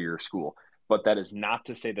a 4-year school. But that is not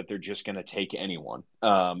to say that they're just going to take anyone.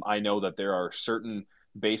 I know that there are certain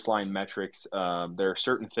baseline metrics. There are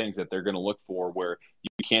certain things that they're going to look for where you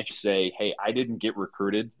can't just say, hey, I didn't get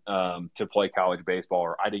recruited to play college baseball,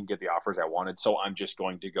 or I didn't get the offers I wanted, so I'm just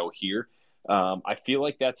going to go here. I feel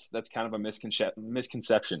like that's kind of a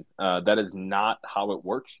misconception. That is not how it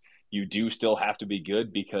works. You do still have to be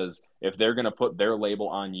good, because if they're going to put their label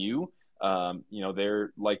on you,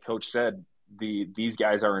 they're, like Coach said, these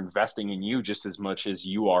guys are investing in you just as much as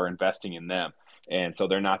you are investing in them. And so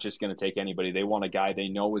they're not just going to take anybody. They want a guy they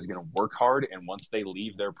know is going to work hard, and once they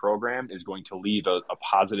leave their program, is going to leave a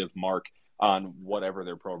positive mark on whatever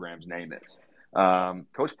their program's name is.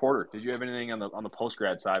 Coach Porter, did you have anything on the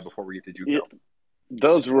post-grad side before we get to JUCO? Yeah,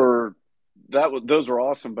 those were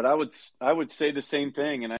awesome, but I would say the same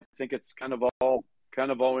thing, and I think it's kind of all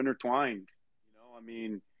intertwined. I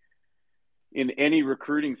mean, in any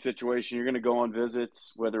recruiting situation, you're going to go on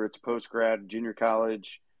visits, whether it's post-grad, junior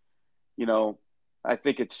college. I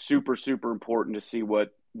think it's super, super important to see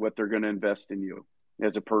what they're going to invest in you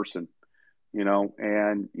as a person,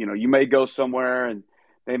 and, you may go somewhere and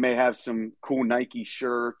they may have some cool Nike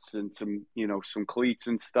shirts and some cleats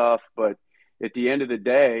and stuff. But at the end of the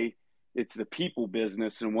day, it's the people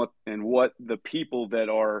business, and what the people that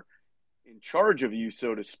are in charge of you,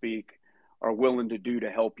 so to speak, are willing to do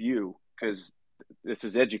to help you, because this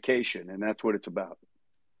is education, and that's what it's about.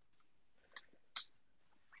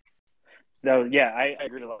 No, yeah, I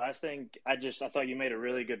agree. The last thing, I thought you made a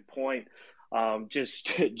really good point. Just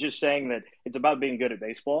saying that it's about being good at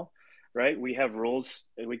baseball, right? We have rules,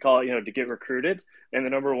 and we call it, to get recruited. And the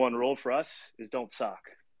number one rule for us is don't suck.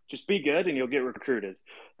 Just be good and you'll get recruited,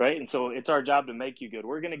 right? And so it's our job to make you good.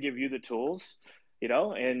 We're going to give you the tools,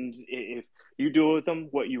 and if you do with them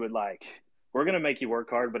what you would like. We're going to make you work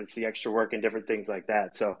hard, but it's the extra work and different things like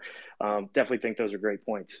that. So definitely think those are great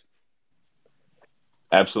points.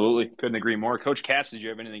 Absolutely. Couldn't agree more. Coach Katz, did you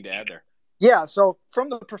have anything to add there? Yeah. So from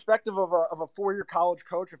the perspective of a 4-year college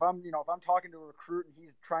coach, if I'm talking to a recruit and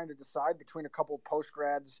he's trying to decide between a couple of post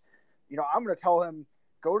grads, I'm going to tell him,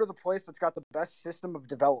 go to the place that's got the best system of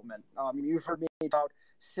development. You've heard me about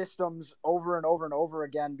systems over and over and over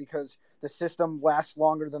again, because the system lasts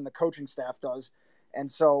longer than the coaching staff does.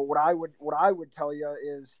 And so what I would tell you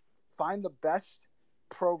is find the best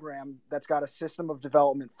program that's got a system of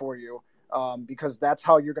development for you. Because that's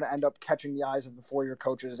how you're going to end up catching the eyes of the 4-year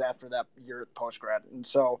coaches after that year at post-grad. And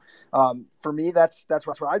so for me, that's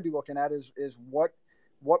what I'd be looking at is what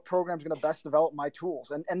program's going to best develop my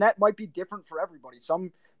tools. And that might be different for everybody.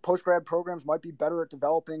 Some post-grad programs might be better at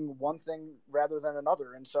developing one thing rather than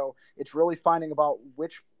another. And so it's really finding about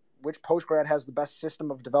which post-grad has the best system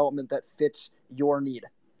of development that fits your need.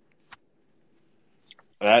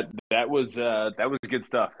 That was good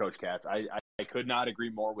stuff, Coach Katz. I could not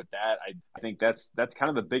agree more with that. I think that's kind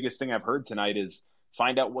of the biggest thing I've heard tonight is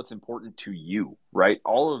find out what's important to you, right?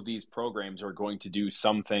 All of these programs are going to do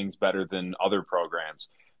some things better than other programs,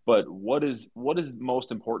 but what is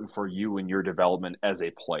most important for you in your development as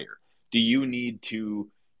a player? Do you need to,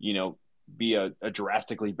 be a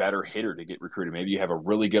drastically better hitter to get recruited? Maybe you have a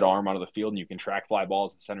really good arm out of the field and you can track fly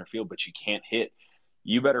balls in center field, but you can't hit.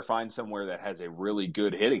 You better find somewhere that has a really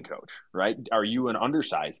good hitting coach, right? Are you an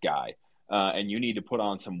undersized guy? And you need to put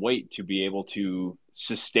on some weight to be able to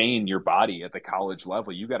sustain your body at the college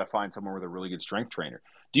level. You got to find somewhere with a really good strength trainer.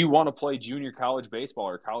 Do you want to play junior college baseball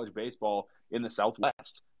or college baseball in the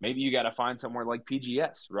Southwest? Maybe you got to find somewhere like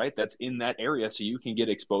PGS, right? That's in that area so you can get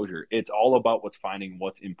exposure. It's all about finding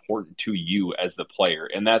what's important to you as the player.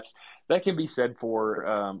 And that can be said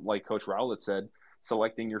for, like Coach Rowlett said,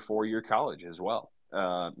 selecting your 4-year college as well.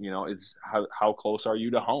 It's how close are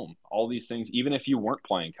you to home? All these things, even if you weren't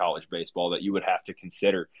playing college baseball, that you would have to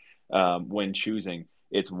consider when choosing.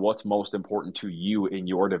 It's what's most important to you in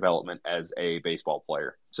your development as a baseball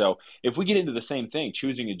player. So if we get into the same thing,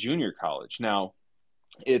 choosing a junior college now,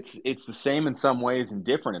 it's the same in some ways and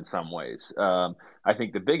different in some ways. I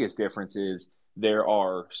think the biggest difference is there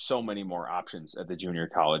are so many more options at the junior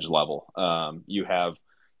college level. You have,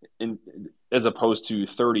 as opposed to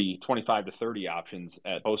 25 to 30 options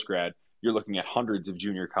at postgrad, you're looking at hundreds of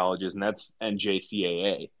junior colleges, and that's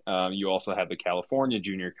NJCAA. You also have the California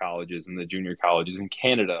junior colleges and the junior colleges in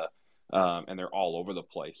Canada, and they're all over the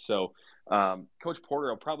place. So, Coach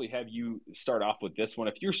Porter, I'll probably have you start off with this one.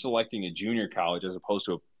 If you're selecting a junior college as opposed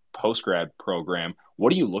to a postgrad program,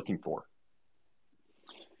 what are you looking for?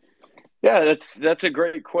 Yeah, that's a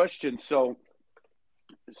great question. So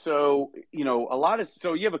you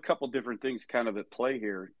have a couple different things kind of at play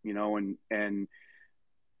here, and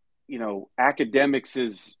academics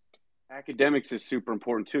is super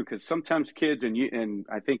important too, because sometimes kids, and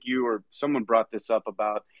I think you or someone brought this up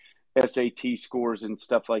about SAT scores and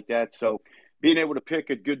stuff like that. So being able to pick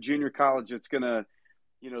a good junior college that's gonna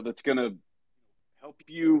help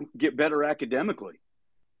you get better academically,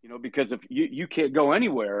 because if you can't go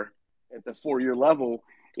anywhere at the 4-year level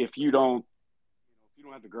if you don't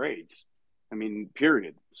have the grades. I mean,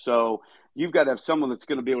 period. So you've got to have someone that's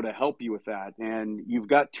going to be able to help you with that, and you've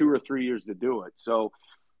got 2 or 3 years to do it. So,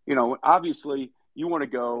 obviously you want to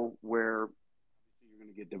go where you're going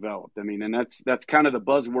to get developed. I mean, and that's kind of the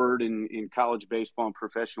buzzword in college baseball and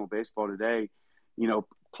professional baseball today,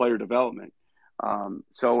 player development.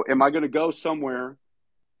 So am I going to go somewhere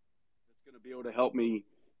that's going to be able to help me,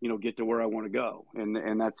 get to where I want to go?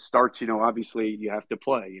 And that starts, obviously you have to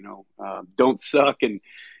play, don't suck and,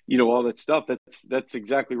 all that stuff. That's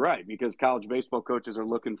exactly right, because college baseball coaches are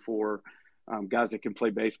looking for guys that can play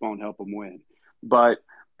baseball and help them win. But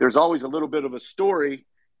there's always a little bit of a story,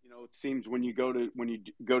 it seems, when you go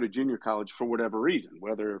to junior college for whatever reason,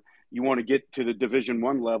 whether you want to get to the Division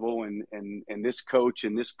I level and this coach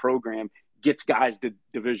and this program gets guys to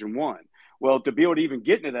Division I. Well, to be able to even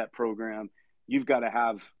get into that program, you've got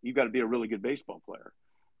to be a really good baseball player,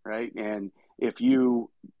 right? And if you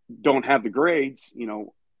don't have the grades,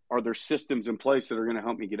 are there systems in place that are going to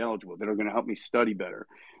help me get eligible, that are going to help me study better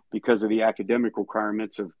because of the academic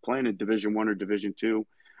requirements of playing in Division I or Division II?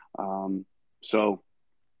 So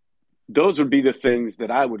those would be the things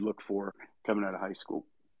that I would look for coming out of high school.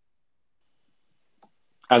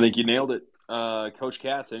 I think you nailed it. Coach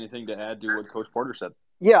Katz, anything to add to what Coach Porter said?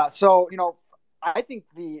 Yeah, so, I think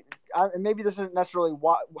maybe this isn't necessarily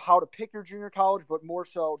how to pick your junior college, but more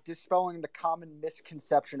so dispelling the common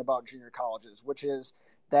misconception about junior colleges, which is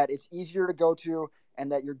that it's easier to go to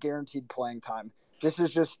and that you're guaranteed playing time. This is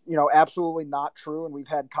just, absolutely not true. And we've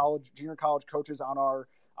had junior college coaches on our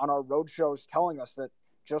road shows telling us that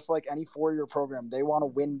just like any 4-year program, they want to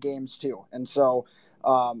win games too. And so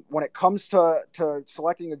when it comes to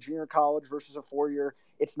selecting a junior college versus a 4-year,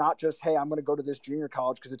 it's not just, hey, I'm going to go to this junior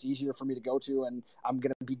college because it's easier for me to go to and I'm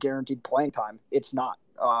going to be guaranteed playing time. It's not.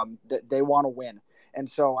 They want to win. And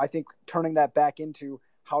so I think turning that back into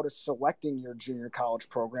how to selecting your junior college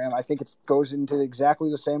program, I think it goes into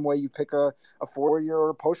exactly the same way you pick a 4-year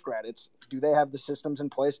or a postgrad. It's, do they have the systems in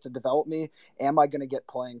place to develop me? Am I going to get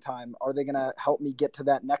playing time? Are they going to help me get to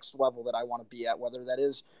that next level that I want to be at, whether that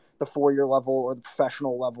is the 4-year level or the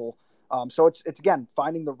professional level? So it's again,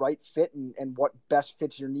 finding the right fit and what best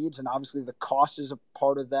fits your needs. And obviously the cost is a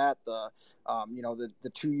part of that. The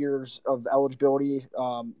 2 years of eligibility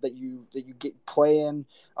that you get play in,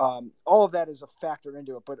 all of that is a factor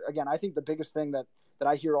into it. But again, I think the biggest thing that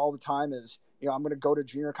I hear all the time is, I'm going to go to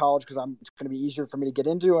junior college because it's going to be easier for me to get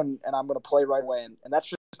into and I'm going to play right away. And that's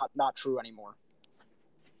just not true anymore.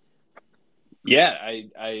 Yeah,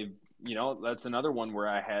 I that's another one where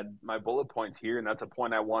I had my bullet points here, and that's a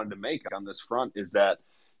point I wanted to make on this front, is that,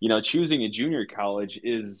 choosing a junior college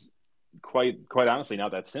is quite honestly not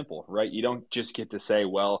that simple, right? You don't just get to say,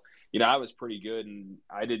 well, I was pretty good and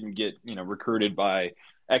I didn't get, recruited by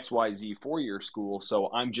XYZ 4-year school,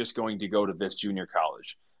 so I'm just going to go to this junior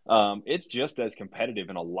college. It's just as competitive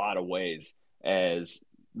in a lot of ways as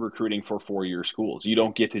recruiting for 4-year schools. You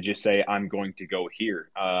don't get to just say, I'm going to go here.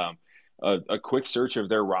 A quick search of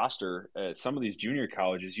their roster at some of these junior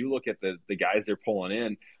colleges, you look at the guys they're pulling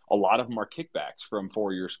in, a lot of them are kickbacks from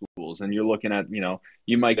 4-year schools. And you're looking at,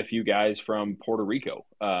 you might get a few guys from Puerto Rico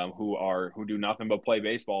who do nothing but play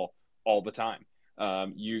baseball all the time.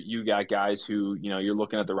 You got guys who, you're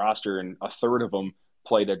looking at the roster and a third of them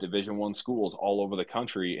played at Division I schools all over the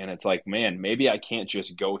country. And it's like, man, maybe I can't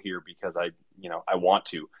just go here because I want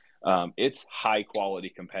to. It's high quality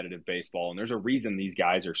competitive baseball, and there's a reason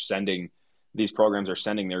these programs are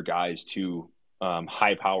sending their guys to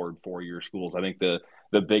high powered 4-year schools. I think the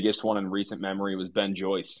biggest one in recent memory was Ben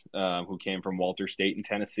Joyce, who came from Walter State in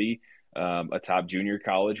Tennessee, a top junior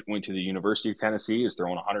college, went to the University of Tennessee, is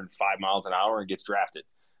throwing 105 miles an hour and gets drafted.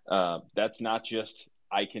 That's not just,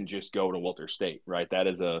 I can just go to Walter State, right? That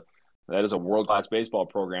is a world-class baseball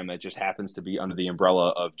program that just happens to be under the umbrella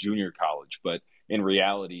of junior college. But in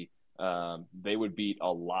reality, they would beat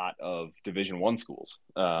a lot of Division I schools.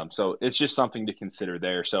 So it's just something to consider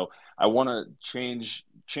there. So I want to change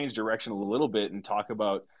direction a little bit and talk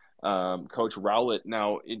about Coach Rowlett.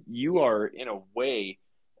 Now, you are, in a way,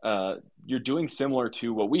 you're doing similar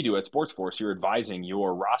to what we do at Sports Force. You're advising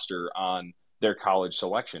your roster on their college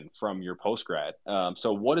selection from your post-grad.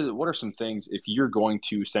 So what are some things, if you're going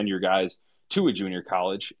to send your guys to a junior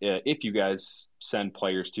college, if you guys send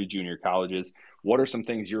players to junior colleges, what are some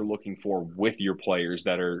things you're looking for with your players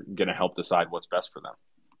that are going to help decide what's best for them?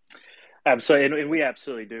 Absolutely. And we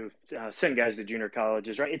absolutely do send guys to junior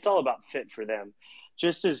colleges, right? It's all about fit for them.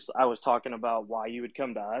 Just as I was talking about why you would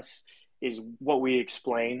come to us is what we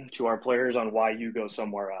explain to our players on why you go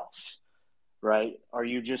somewhere else, right? Are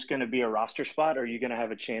you just going to be a roster spot, or are you going to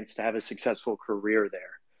have a chance to have a successful career there?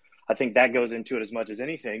 I think that goes into it as much as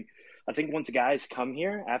anything. I think once guys come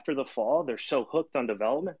here after the fall, they're so hooked on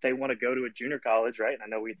development, they want to go to a junior college, right? And I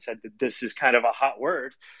know we'd said that this is kind of a hot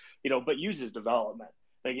word, but uses development.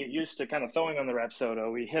 They get used to kind of throwing on the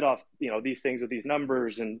Rapsodo. We hit off, these things with these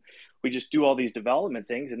numbers, and we just do all these development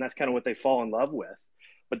things, and that's kind of what they fall in love with.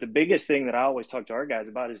 But the biggest thing that I always talk to our guys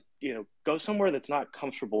about is, go somewhere that's not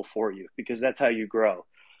comfortable for you, because that's how you grow.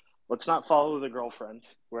 Let's not follow the girlfriend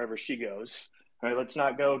wherever she goes. All right, let's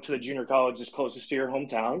not go to the junior college that's closest to your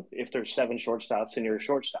hometown if there's 7 shortstops and you're a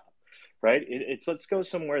shortstop, right? Let's go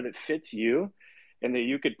somewhere that fits you and that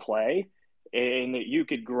you could play and that you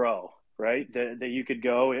could grow, right? That you could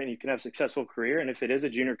go and you can have a successful career. And if it is a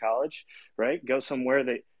junior college, right, go somewhere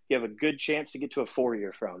that you have a good chance to get to a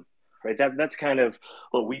 4-year from, right? That's kind of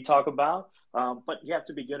what we talk about. But you have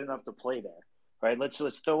to be good enough to play there. Right, let's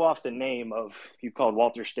throw off the name of, you called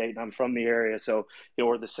Walter State, and I'm from the area, so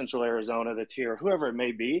or the Central Arizona that's here, whoever it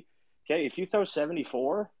may be. Okay, if you throw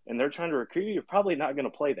 74 and they're trying to recruit you, you're probably not going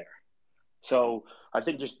to play there. So I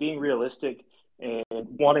think just being realistic and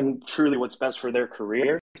wanting truly what's best for their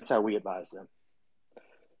career, that's how we advise them.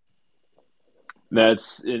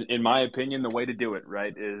 That's, in my opinion, the way to do it.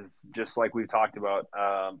 Right, is just like we've talked about.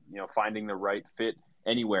 Finding the right fit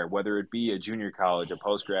anywhere, whether it be a junior college, a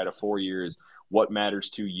post-grad, a 4 years. What matters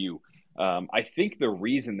to you? I think the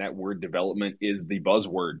reason that word development is the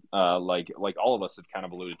buzzword, like all of us have kind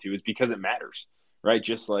of alluded to, is because it matters, right?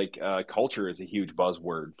 Just like culture is a huge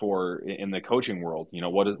buzzword in the coaching world.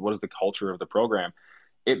 What is the culture of the program?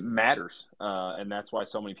 It matters, and that's why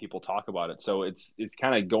so many people talk about it. So it's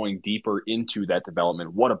kind of going deeper into that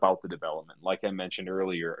development. What about the development? Like I mentioned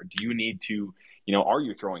earlier, do you need to, are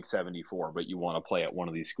you throwing 74, but you want to play at one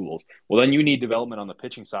of these schools? Well, then you need development on the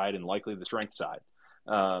pitching side and likely the strength side.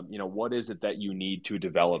 What is it that you need to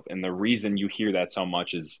develop? And the reason you hear that so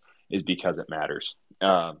much is because it matters.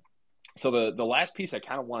 So the last piece I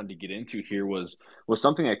kind of wanted to get into here was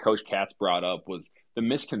something that Coach Katz brought up, was the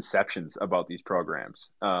misconceptions about these programs.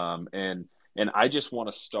 And I just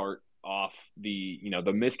want to start off the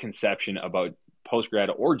misconception about post-grad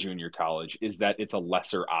or junior college is that it's a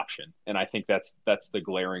lesser option. And I think that's the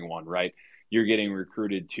glaring one, right? You're getting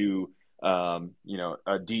recruited to, a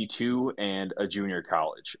D2 and a junior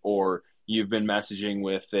college, or you've been messaging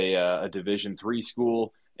with a Division III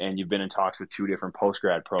school and you've been in talks with 2 different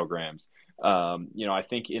post-grad programs. I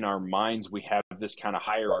think in our minds, we have this kind of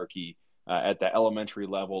hierarchy at the elementary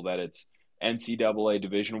level that it's NCAA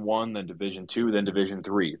Division I, then Division II, then Division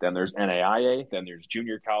III. Then there's NAIA, then there's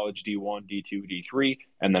junior college, D1, D2, D3,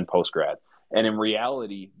 and then post-grad. And in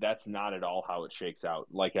reality, that's not at all how it shakes out.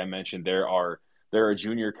 Like I mentioned, there are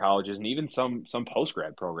junior colleges and even some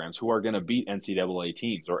post-grad programs who are going to beat NCAA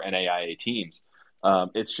teams or NAIA teams.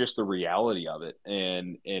 It's just the reality of it.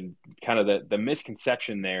 And kind of the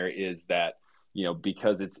misconception there is that,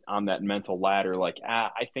 because it's on that mental ladder, like,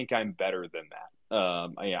 I think I'm better than that.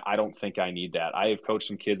 I don't think I need that. I have coached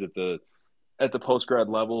some kids at the post-grad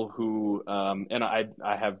level who, and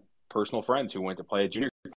I have personal friends who went to play at junior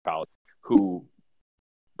college who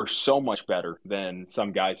are so much better than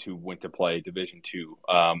some guys who went to play Division II,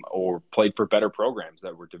 or played for better programs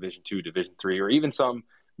that were Division II, Division III, or even some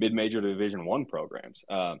mid-major Division I programs.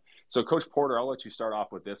 So Coach Porter, I'll let you start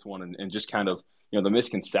off with this one and just kind of, the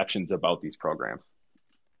misconceptions about these programs.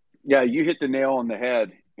 Yeah, you hit the nail on the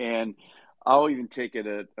head. And I'll even take it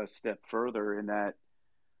a step further in that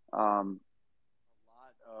A lot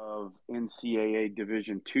of NCAA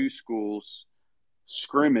Division II schools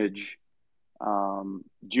scrimmage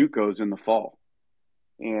JUCOs in the fall,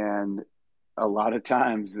 and a lot of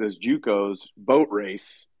times those JUCOs boat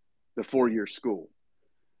race the 4-year school,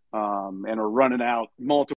 and are running out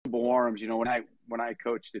multiple arms. When I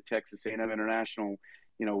coached at Texas A&M International,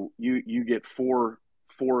 you get four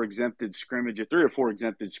exempted scrimmages, 3 or 4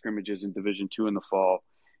 exempted scrimmages in Division II in the fall,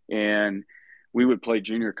 and we would play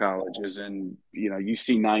junior colleges, and you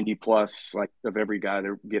see 90 plus like of every guy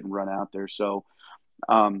they're getting run out there. So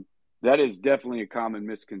that is definitely a common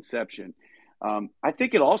misconception. I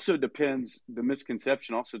think it also depends. The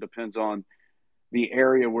misconception also depends on the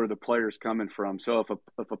area where the player's coming from. So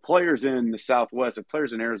if a player's in the Southwest, a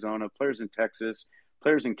player's in Arizona, player's in Texas,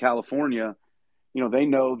 players in California, they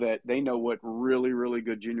know what really, really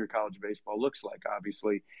good junior college baseball looks like.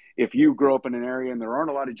 Obviously, if you grow up in an area and there aren't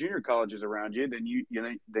a lot of junior colleges around you, then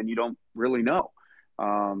you don't really know.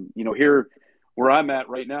 Here where I'm at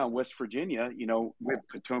right now in West Virginia, we have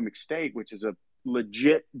Potomac State, which is a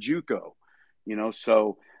legit JUCO.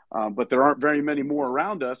 But there aren't very many more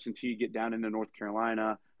around us until you get down into North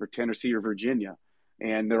Carolina or Tennessee or Virginia,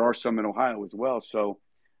 and there are some in Ohio as well. So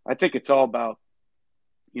I think it's all about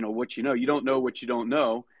what you know. You don't know what you don't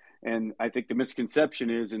know, and I think the misconception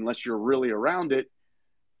is unless you're really around it,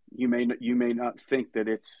 you may not think that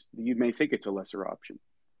you may think it's a lesser option.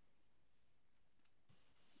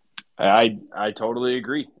 I totally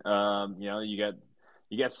agree.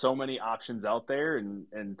 You got so many options out there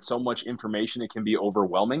and so much information, it can be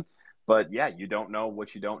overwhelming. But yeah, you don't know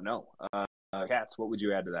what you don't know. Katz, what would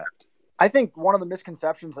you add to that? I think one of the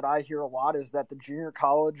misconceptions that I hear a lot is that the junior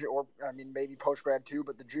college, or maybe post-grad too,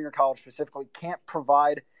 but the junior college specifically can't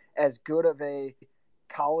provide as good of a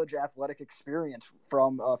college athletic experience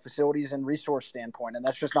from a facilities and resource standpoint. And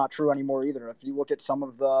that's just not true anymore either. If you look at some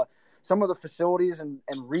of the facilities and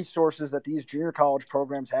resources that these junior college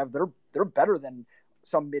programs have, they're better than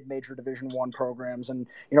some mid-major Division I programs. And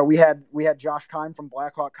we had Josh Kime from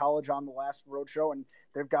Blackhawk College on the last roadshow, and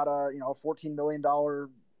they've got a $14 million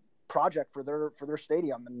project for their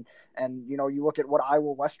stadium, and you look at what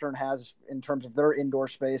Iowa Western has in terms of their indoor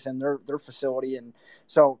space and their facility, and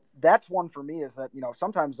so that's one for me is that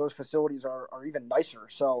sometimes those facilities are even nicer.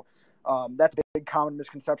 So that's a big common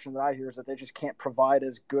misconception that I hear is that they just can't provide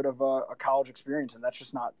as good of a college experience, and that's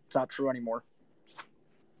just not true anymore.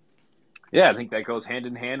 Yeah, I think that goes hand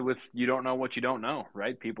in hand with you don't know what you don't know,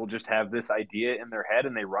 right? People just have this idea in their head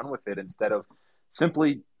and they run with it instead of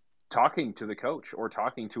simply talking to the coach or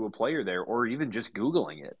talking to a player there or even just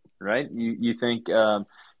Googling it, right? You think,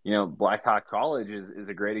 Blackhawk College is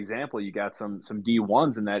a great example. You got some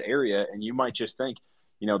D1s in that area, and you might just think,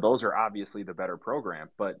 those are obviously the better program.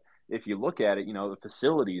 But if you look at it, the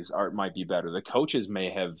facilities might be better. The coaches may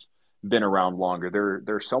have been around longer.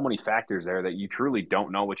 There's so many factors there that you truly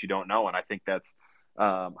don't know what you don't know. And I think that's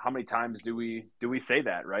how many times do we say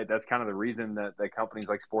that, right? That's kind of the reason that companies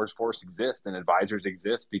like Sports Force exist and advisors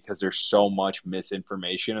exist, because there's so much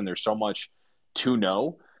misinformation and there's so much to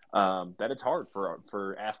know that it's hard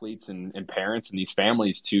for athletes and parents and these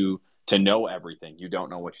families to know everything. You don't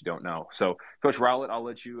know what you don't know. So, Coach Rowlett, I'll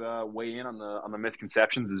let you weigh in on the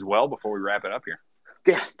misconceptions as well before we wrap it up here.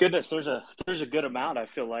 Yeah, goodness, there's a good amount, I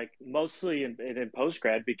feel like, mostly in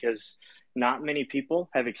post-grad, because not many people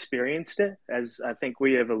have experienced it, as I think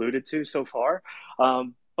we have alluded to so far.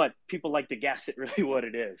 But people like to guess it really what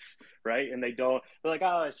it is, right? And they're like,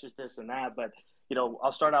 oh, it's just this and that. But,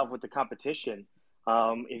 I'll start off with the competition.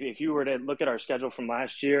 If you were to look at our schedule from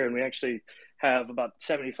last year, and we actually have about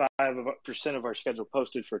 75% of our schedule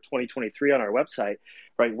posted for 2023 on our website,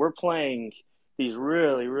 right? We're playing these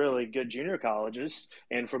really, really good junior colleges.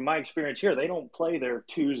 And from my experience here, they don't play their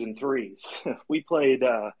 2s and 3s. We played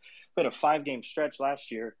a 5-game stretch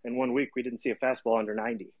last year. In 1 week, we didn't see a fastball under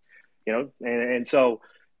 90, and so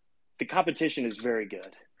the competition is very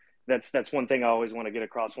good. That's one thing I always want to get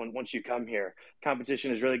across once you come here.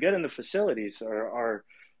 Competition is really good, and the facilities are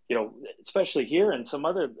especially here and some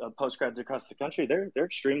other postgrads across the country, they're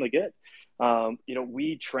extremely good.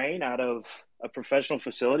 We train out of a professional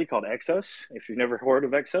facility called Exos. If you've never heard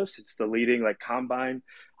of Exos, it's the leading combine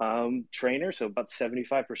trainer. So about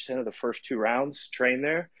 75% of the first 2 rounds train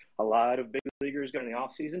there. A lot of big leaguers go in the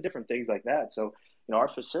off season, different things like that. So, our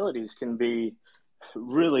facilities can be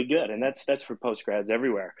really good, and that's for postgrads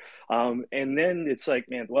everywhere. And then it's like,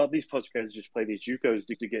 man, well, these postgrads just play these JUCOs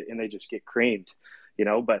and they just get creamed,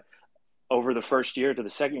 But over the first year to the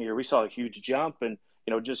second year, we saw a huge jump, and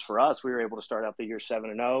just for us, we were able to start out the year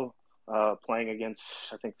 7-0, playing against,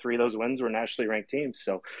 I think 3 of those wins were nationally ranked teams.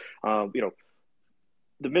 So,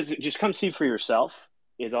 just come see for yourself.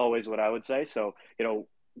 is always what I would say. So,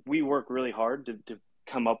 we work really hard to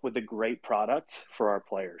come up with a great product for our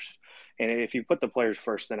players. And if you put the players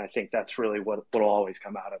first, then I think that's really what'll always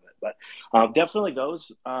come out of it. But definitely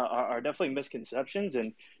those are definitely misconceptions.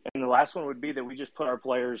 And the last one would be that we just put our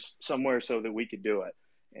players somewhere so that we could do it.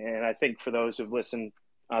 And I think for those who've listened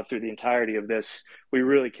through the entirety of this, we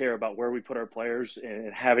really care about where we put our players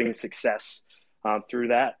and having success through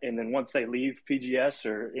that. And then once they leave PGS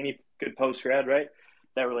or any good post grad, right,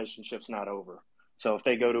 that relationship's not over. So if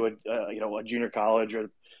they go to a junior college,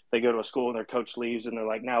 or they go to a school and their coach leaves and they're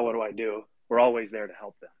like, now what do I do? We're always there to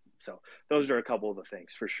help them. So those are a couple of the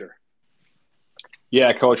things for sure.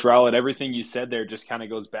 Yeah, Coach Rowlett, everything you said there just kind of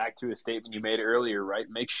goes back to a statement you made earlier, right?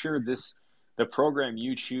 Make sure the program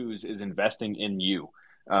you choose is investing in you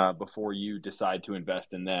before you decide to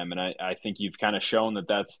invest in them. And I think you've kind of shown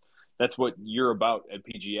that's what you're about at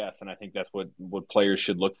PGS, and I think that's what players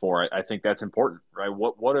should look for. I think that's important, right?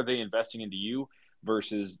 What are they investing into you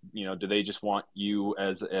versus, do they just want you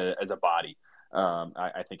as a body?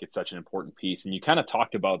 I think it's such an important piece. And you kind of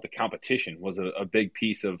talked about the competition was a big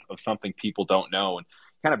piece of something people don't know, and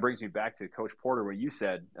kind of brings me back to Coach Porter, what you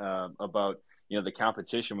said about the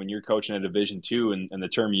competition when you're coaching at Division II, and the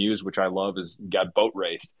term you use, which I love, is got boat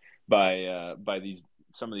raced by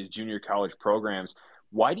some of these junior college programs.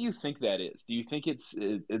 Why do you think that is? Do you think it's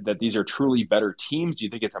that these are truly better teams? Do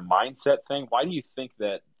you think it's a mindset thing? Why do you think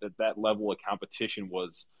that level of competition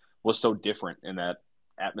was so different in that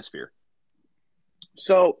atmosphere?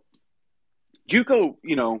 So,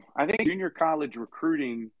 JUCO, I think junior college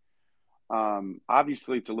recruiting,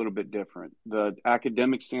 obviously it's a little bit different. The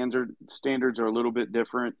academic standards are a little bit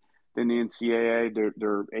different than the NCAA.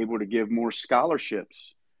 They're able to give more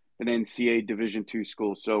scholarships than NCAA Division II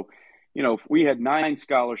schools. So, if we had 9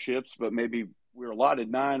 scholarships, but maybe we were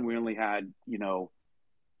allotted 9, we only had,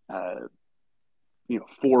 4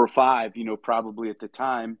 or 5, probably at the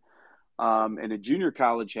time. And a junior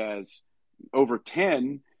college has over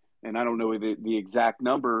 10, and I don't know the exact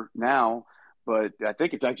number now, but I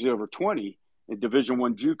think it's actually over 20 in Division I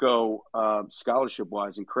JUCO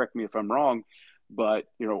scholarship-wise, and correct me if I'm wrong, but,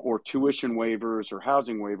 or tuition waivers or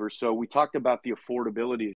housing waivers. So we talked about the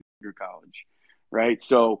affordability of junior college, right?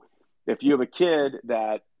 So if you have a kid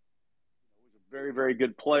that is a very, very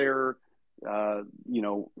good player,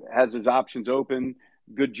 has his options open,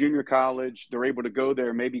 good junior college, they're able to go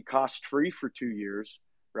there maybe cost-free for 2 years,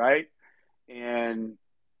 right? And,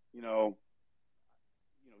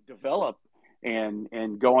 develop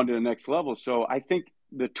and go on to the next level. So I think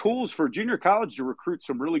the tools for junior college to recruit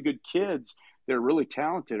some really good kids that are really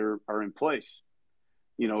talented are in place,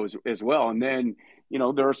 as well. And then,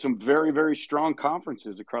 there are some very, very strong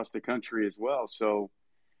conferences across the country as well. So,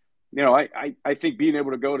 I think being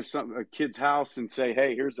able to go to a kid's house and say,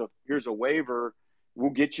 hey, here's a waiver,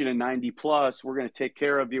 we'll get you to 90 plus, we're going to take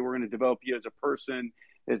care of you, we're going to develop you as a person,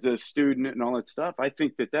 as a student, and all that stuff. I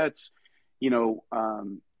think that's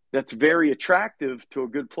very attractive to a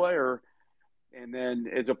good player. And then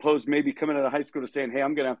as opposed to maybe coming out of high school to saying, hey,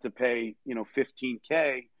 I'm going to have to pay,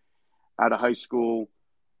 $15K out of high school,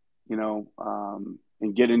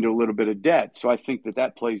 and get into a little bit of debt. So I think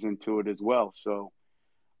that plays into it as well. So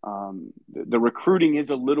the recruiting is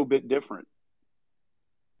a little bit different.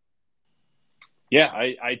 Yeah,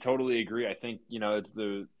 I totally agree. I think, it's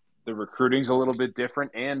the recruiting's a little bit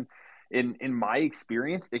different. And in my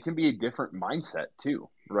experience, it can be a different mindset too,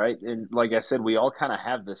 right? And like I said, we all kind of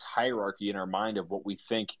have this hierarchy in our mind of what we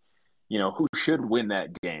think, who should win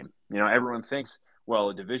that game. Everyone thinks, well,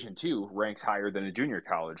 a Division II ranks higher than a junior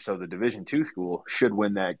college, so the Division II school should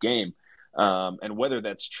win that game. And whether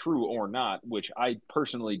that's true or not, which I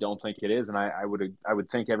personally don't think it is, and I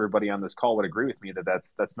would think everybody on this call would agree with me that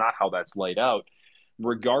that's not how that's laid out.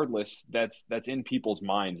 Regardless, that's in people's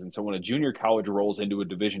minds. And so when a junior college rolls into a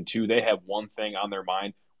Division II, they have one thing on their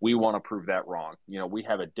mind: we want to prove that wrong. We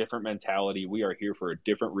have a different mentality. We are here for a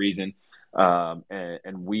different reason,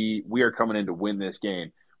 and we are coming in to win this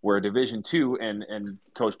game. Where a Division II, and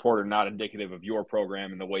Coach Porter, not indicative of your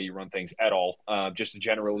program and the way you run things at all, just a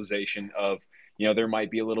generalization of, there might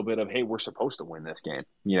be a little bit of, hey, we're supposed to win this game,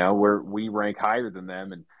 where we rank higher than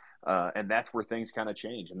them. And that's where things kind of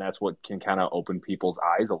change. And that's what can kind of open people's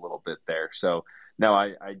eyes a little bit there. So no,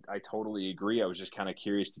 I totally agree. I was just kind of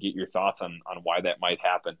curious to get your thoughts on why that might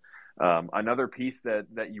happen. Another piece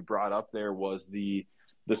that you brought up there was the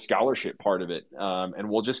scholarship part of it. And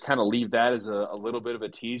we'll just kind of leave that as a little bit of a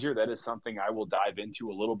teaser. That is something I will dive into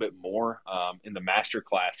a little bit more in the master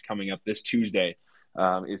class coming up this Tuesday,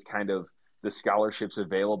 is kind of the scholarships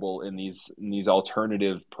available in these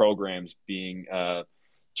alternative programs, being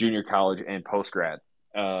junior college and post-grad.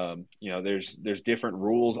 There's different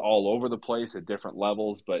rules all over the place at different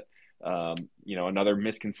levels, but another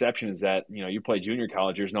misconception is that, you play junior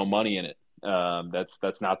college, there's no money in it.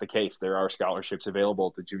 That's not the case. There are scholarships available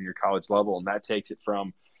at the junior college level, and that takes it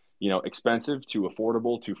from, expensive to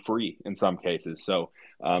affordable to free in some cases. So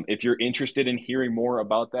if you're interested in hearing more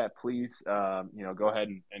about that, please, go ahead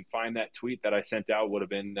and find that tweet that I sent out. Would have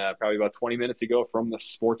been probably about 20 minutes ago from the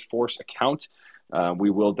Sports Force account. We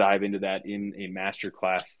will dive into that in a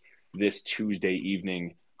masterclass this Tuesday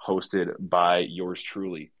evening, hosted by yours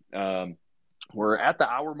truly. We're at the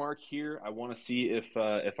hour mark here. I want to see if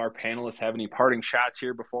our panelists have any parting shots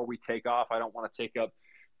here before we take off. I don't want to take up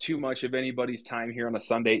too much of anybody's time here on a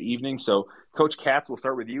Sunday evening. So, Coach Katz, we'll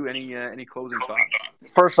start with you. Any closing thoughts?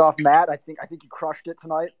 First off, Matt, I think you crushed it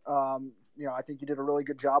tonight. I think you did a really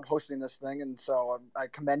good job hosting this thing, and so I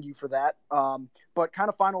commend you for that. But kind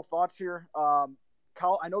of final thoughts here. I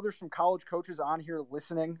know there's some college coaches on here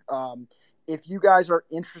listening. If you guys are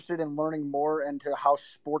interested in learning more into how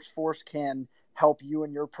Sports Force can help you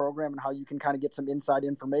in your program and how you can kind of get some inside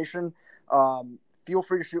information, feel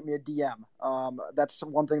free to shoot me a DM. That's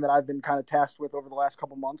one thing that I've been kind of tasked with over the last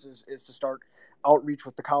couple months is to start outreach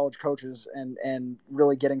with the college coaches and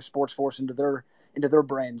really getting Sports Force into their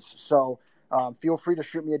brains. So feel free to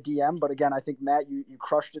shoot me a DM. But again, I think, Matt, you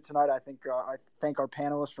crushed it tonight. I thank our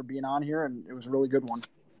panelists for being on here, and it was a really good one.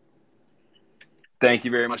 Thank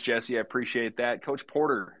you very much, Jesse. I appreciate that. Coach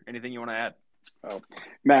Porter, anything you want to add? Oh,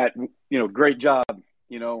 Matt, great job,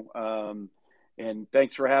 and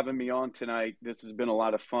thanks for having me on tonight. This has been a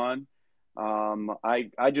lot of fun.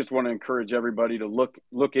 I just want to encourage everybody to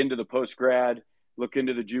look into the post-grad, look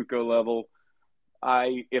into the JUCO level.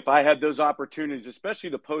 If I had those opportunities,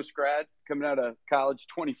 especially the post-grad coming out of college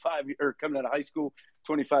coming out of high school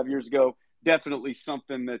 25 years ago, definitely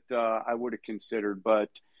something that I would have considered. But,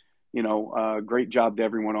 great job to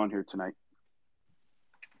everyone on here tonight.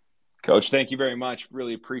 Coach, thank you very much.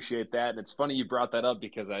 Really appreciate that. And it's funny you brought that up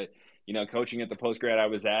because coaching at the post-grad I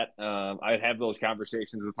was at, I'd have those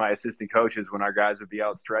conversations with my assistant coaches when our guys would be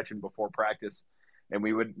out stretching before practice. And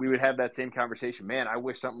we would have that same conversation. Man, I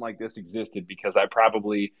wish something like this existed because I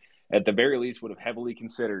probably, at the very least, would have heavily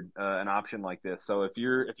considered an option like this. So if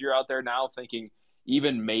you're out there now thinking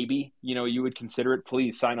even maybe, you would consider it,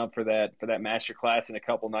 please sign up for that masterclass in a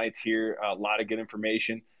couple nights here. A lot of good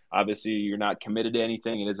information. Obviously, you're not committed to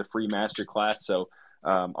anything. It is a free masterclass, so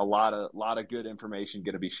a lot of good information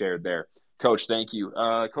going to be shared there. Coach, thank you.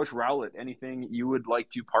 Coach Rowlett, anything you would like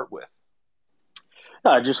to part with?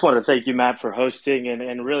 I just want to thank you, Matt, for hosting,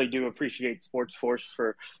 and really do appreciate Sports Force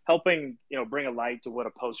for helping, bring a light to what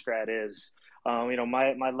a post-grad is.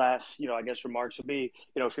 My last, remarks would be,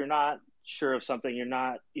 if you're not sure of something, you're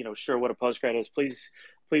not, sure what a post-grad is, please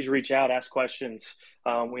reach out, ask questions.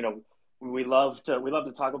 We love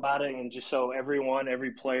to talk about it, and just so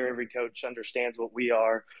every player, every coach understands what we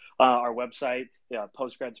are. Our website,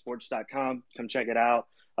 postgradsports.com. Come check it out.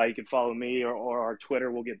 You can follow me or our Twitter.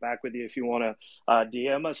 We'll get back with you if you want to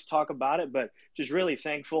DM us, talk about it. But just really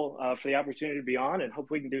thankful for the opportunity to be on, and hope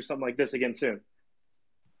we can do something like this again soon.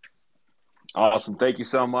 Awesome. Thank you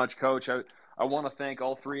so much, Coach. I want to thank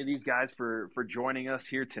all three of these guys for joining us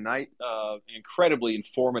here tonight. An incredibly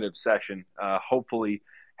informative session. Hopefully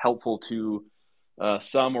helpful to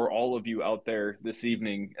some or all of you out there this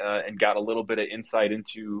evening, and got a little bit of insight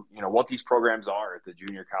into what these programs are at the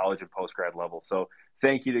junior college and post-grad level. So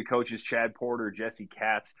thank you to coaches Chad Porter, Jesse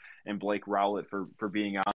Katz, and Blake Rowlett for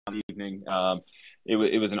being on the evening.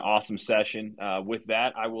 It was an awesome session. With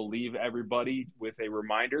that, I will leave everybody with a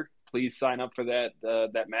reminder. Please sign up for that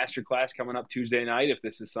masterclass coming up Tuesday night if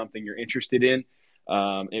this is something you're interested in.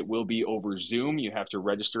 It will be over Zoom. You have to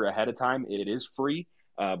register ahead of time. It is free.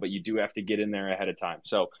 But you do have to get in there ahead of time.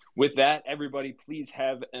 So with that, everybody, please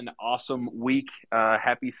have an awesome week.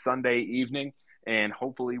 Happy Sunday evening, and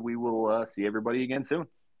hopefully we will see everybody again soon.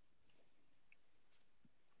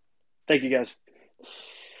 Thank you, guys.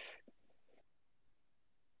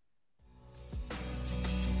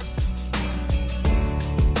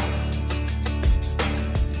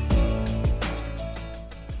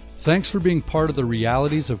 Thanks for being part of the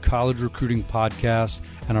Realities of College Recruiting podcast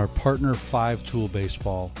and our partner 5-Tool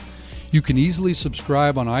Baseball. You can easily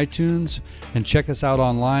subscribe on iTunes and check us out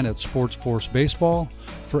online at Sports Force Baseball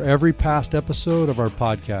for every past episode of our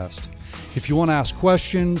podcast. If you want to ask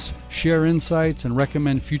questions, share insights, and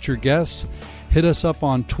recommend future guests, hit us up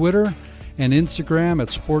on Twitter and Instagram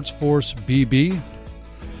at Sports Force BB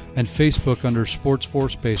and Facebook under Sports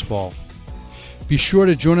Force Baseball. Be sure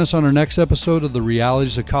to join us on our next episode of the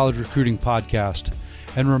Realities of College Recruiting podcast.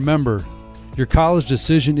 And remember, your college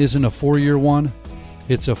decision isn't a 4-year one,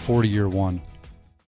 it's a 40-year one.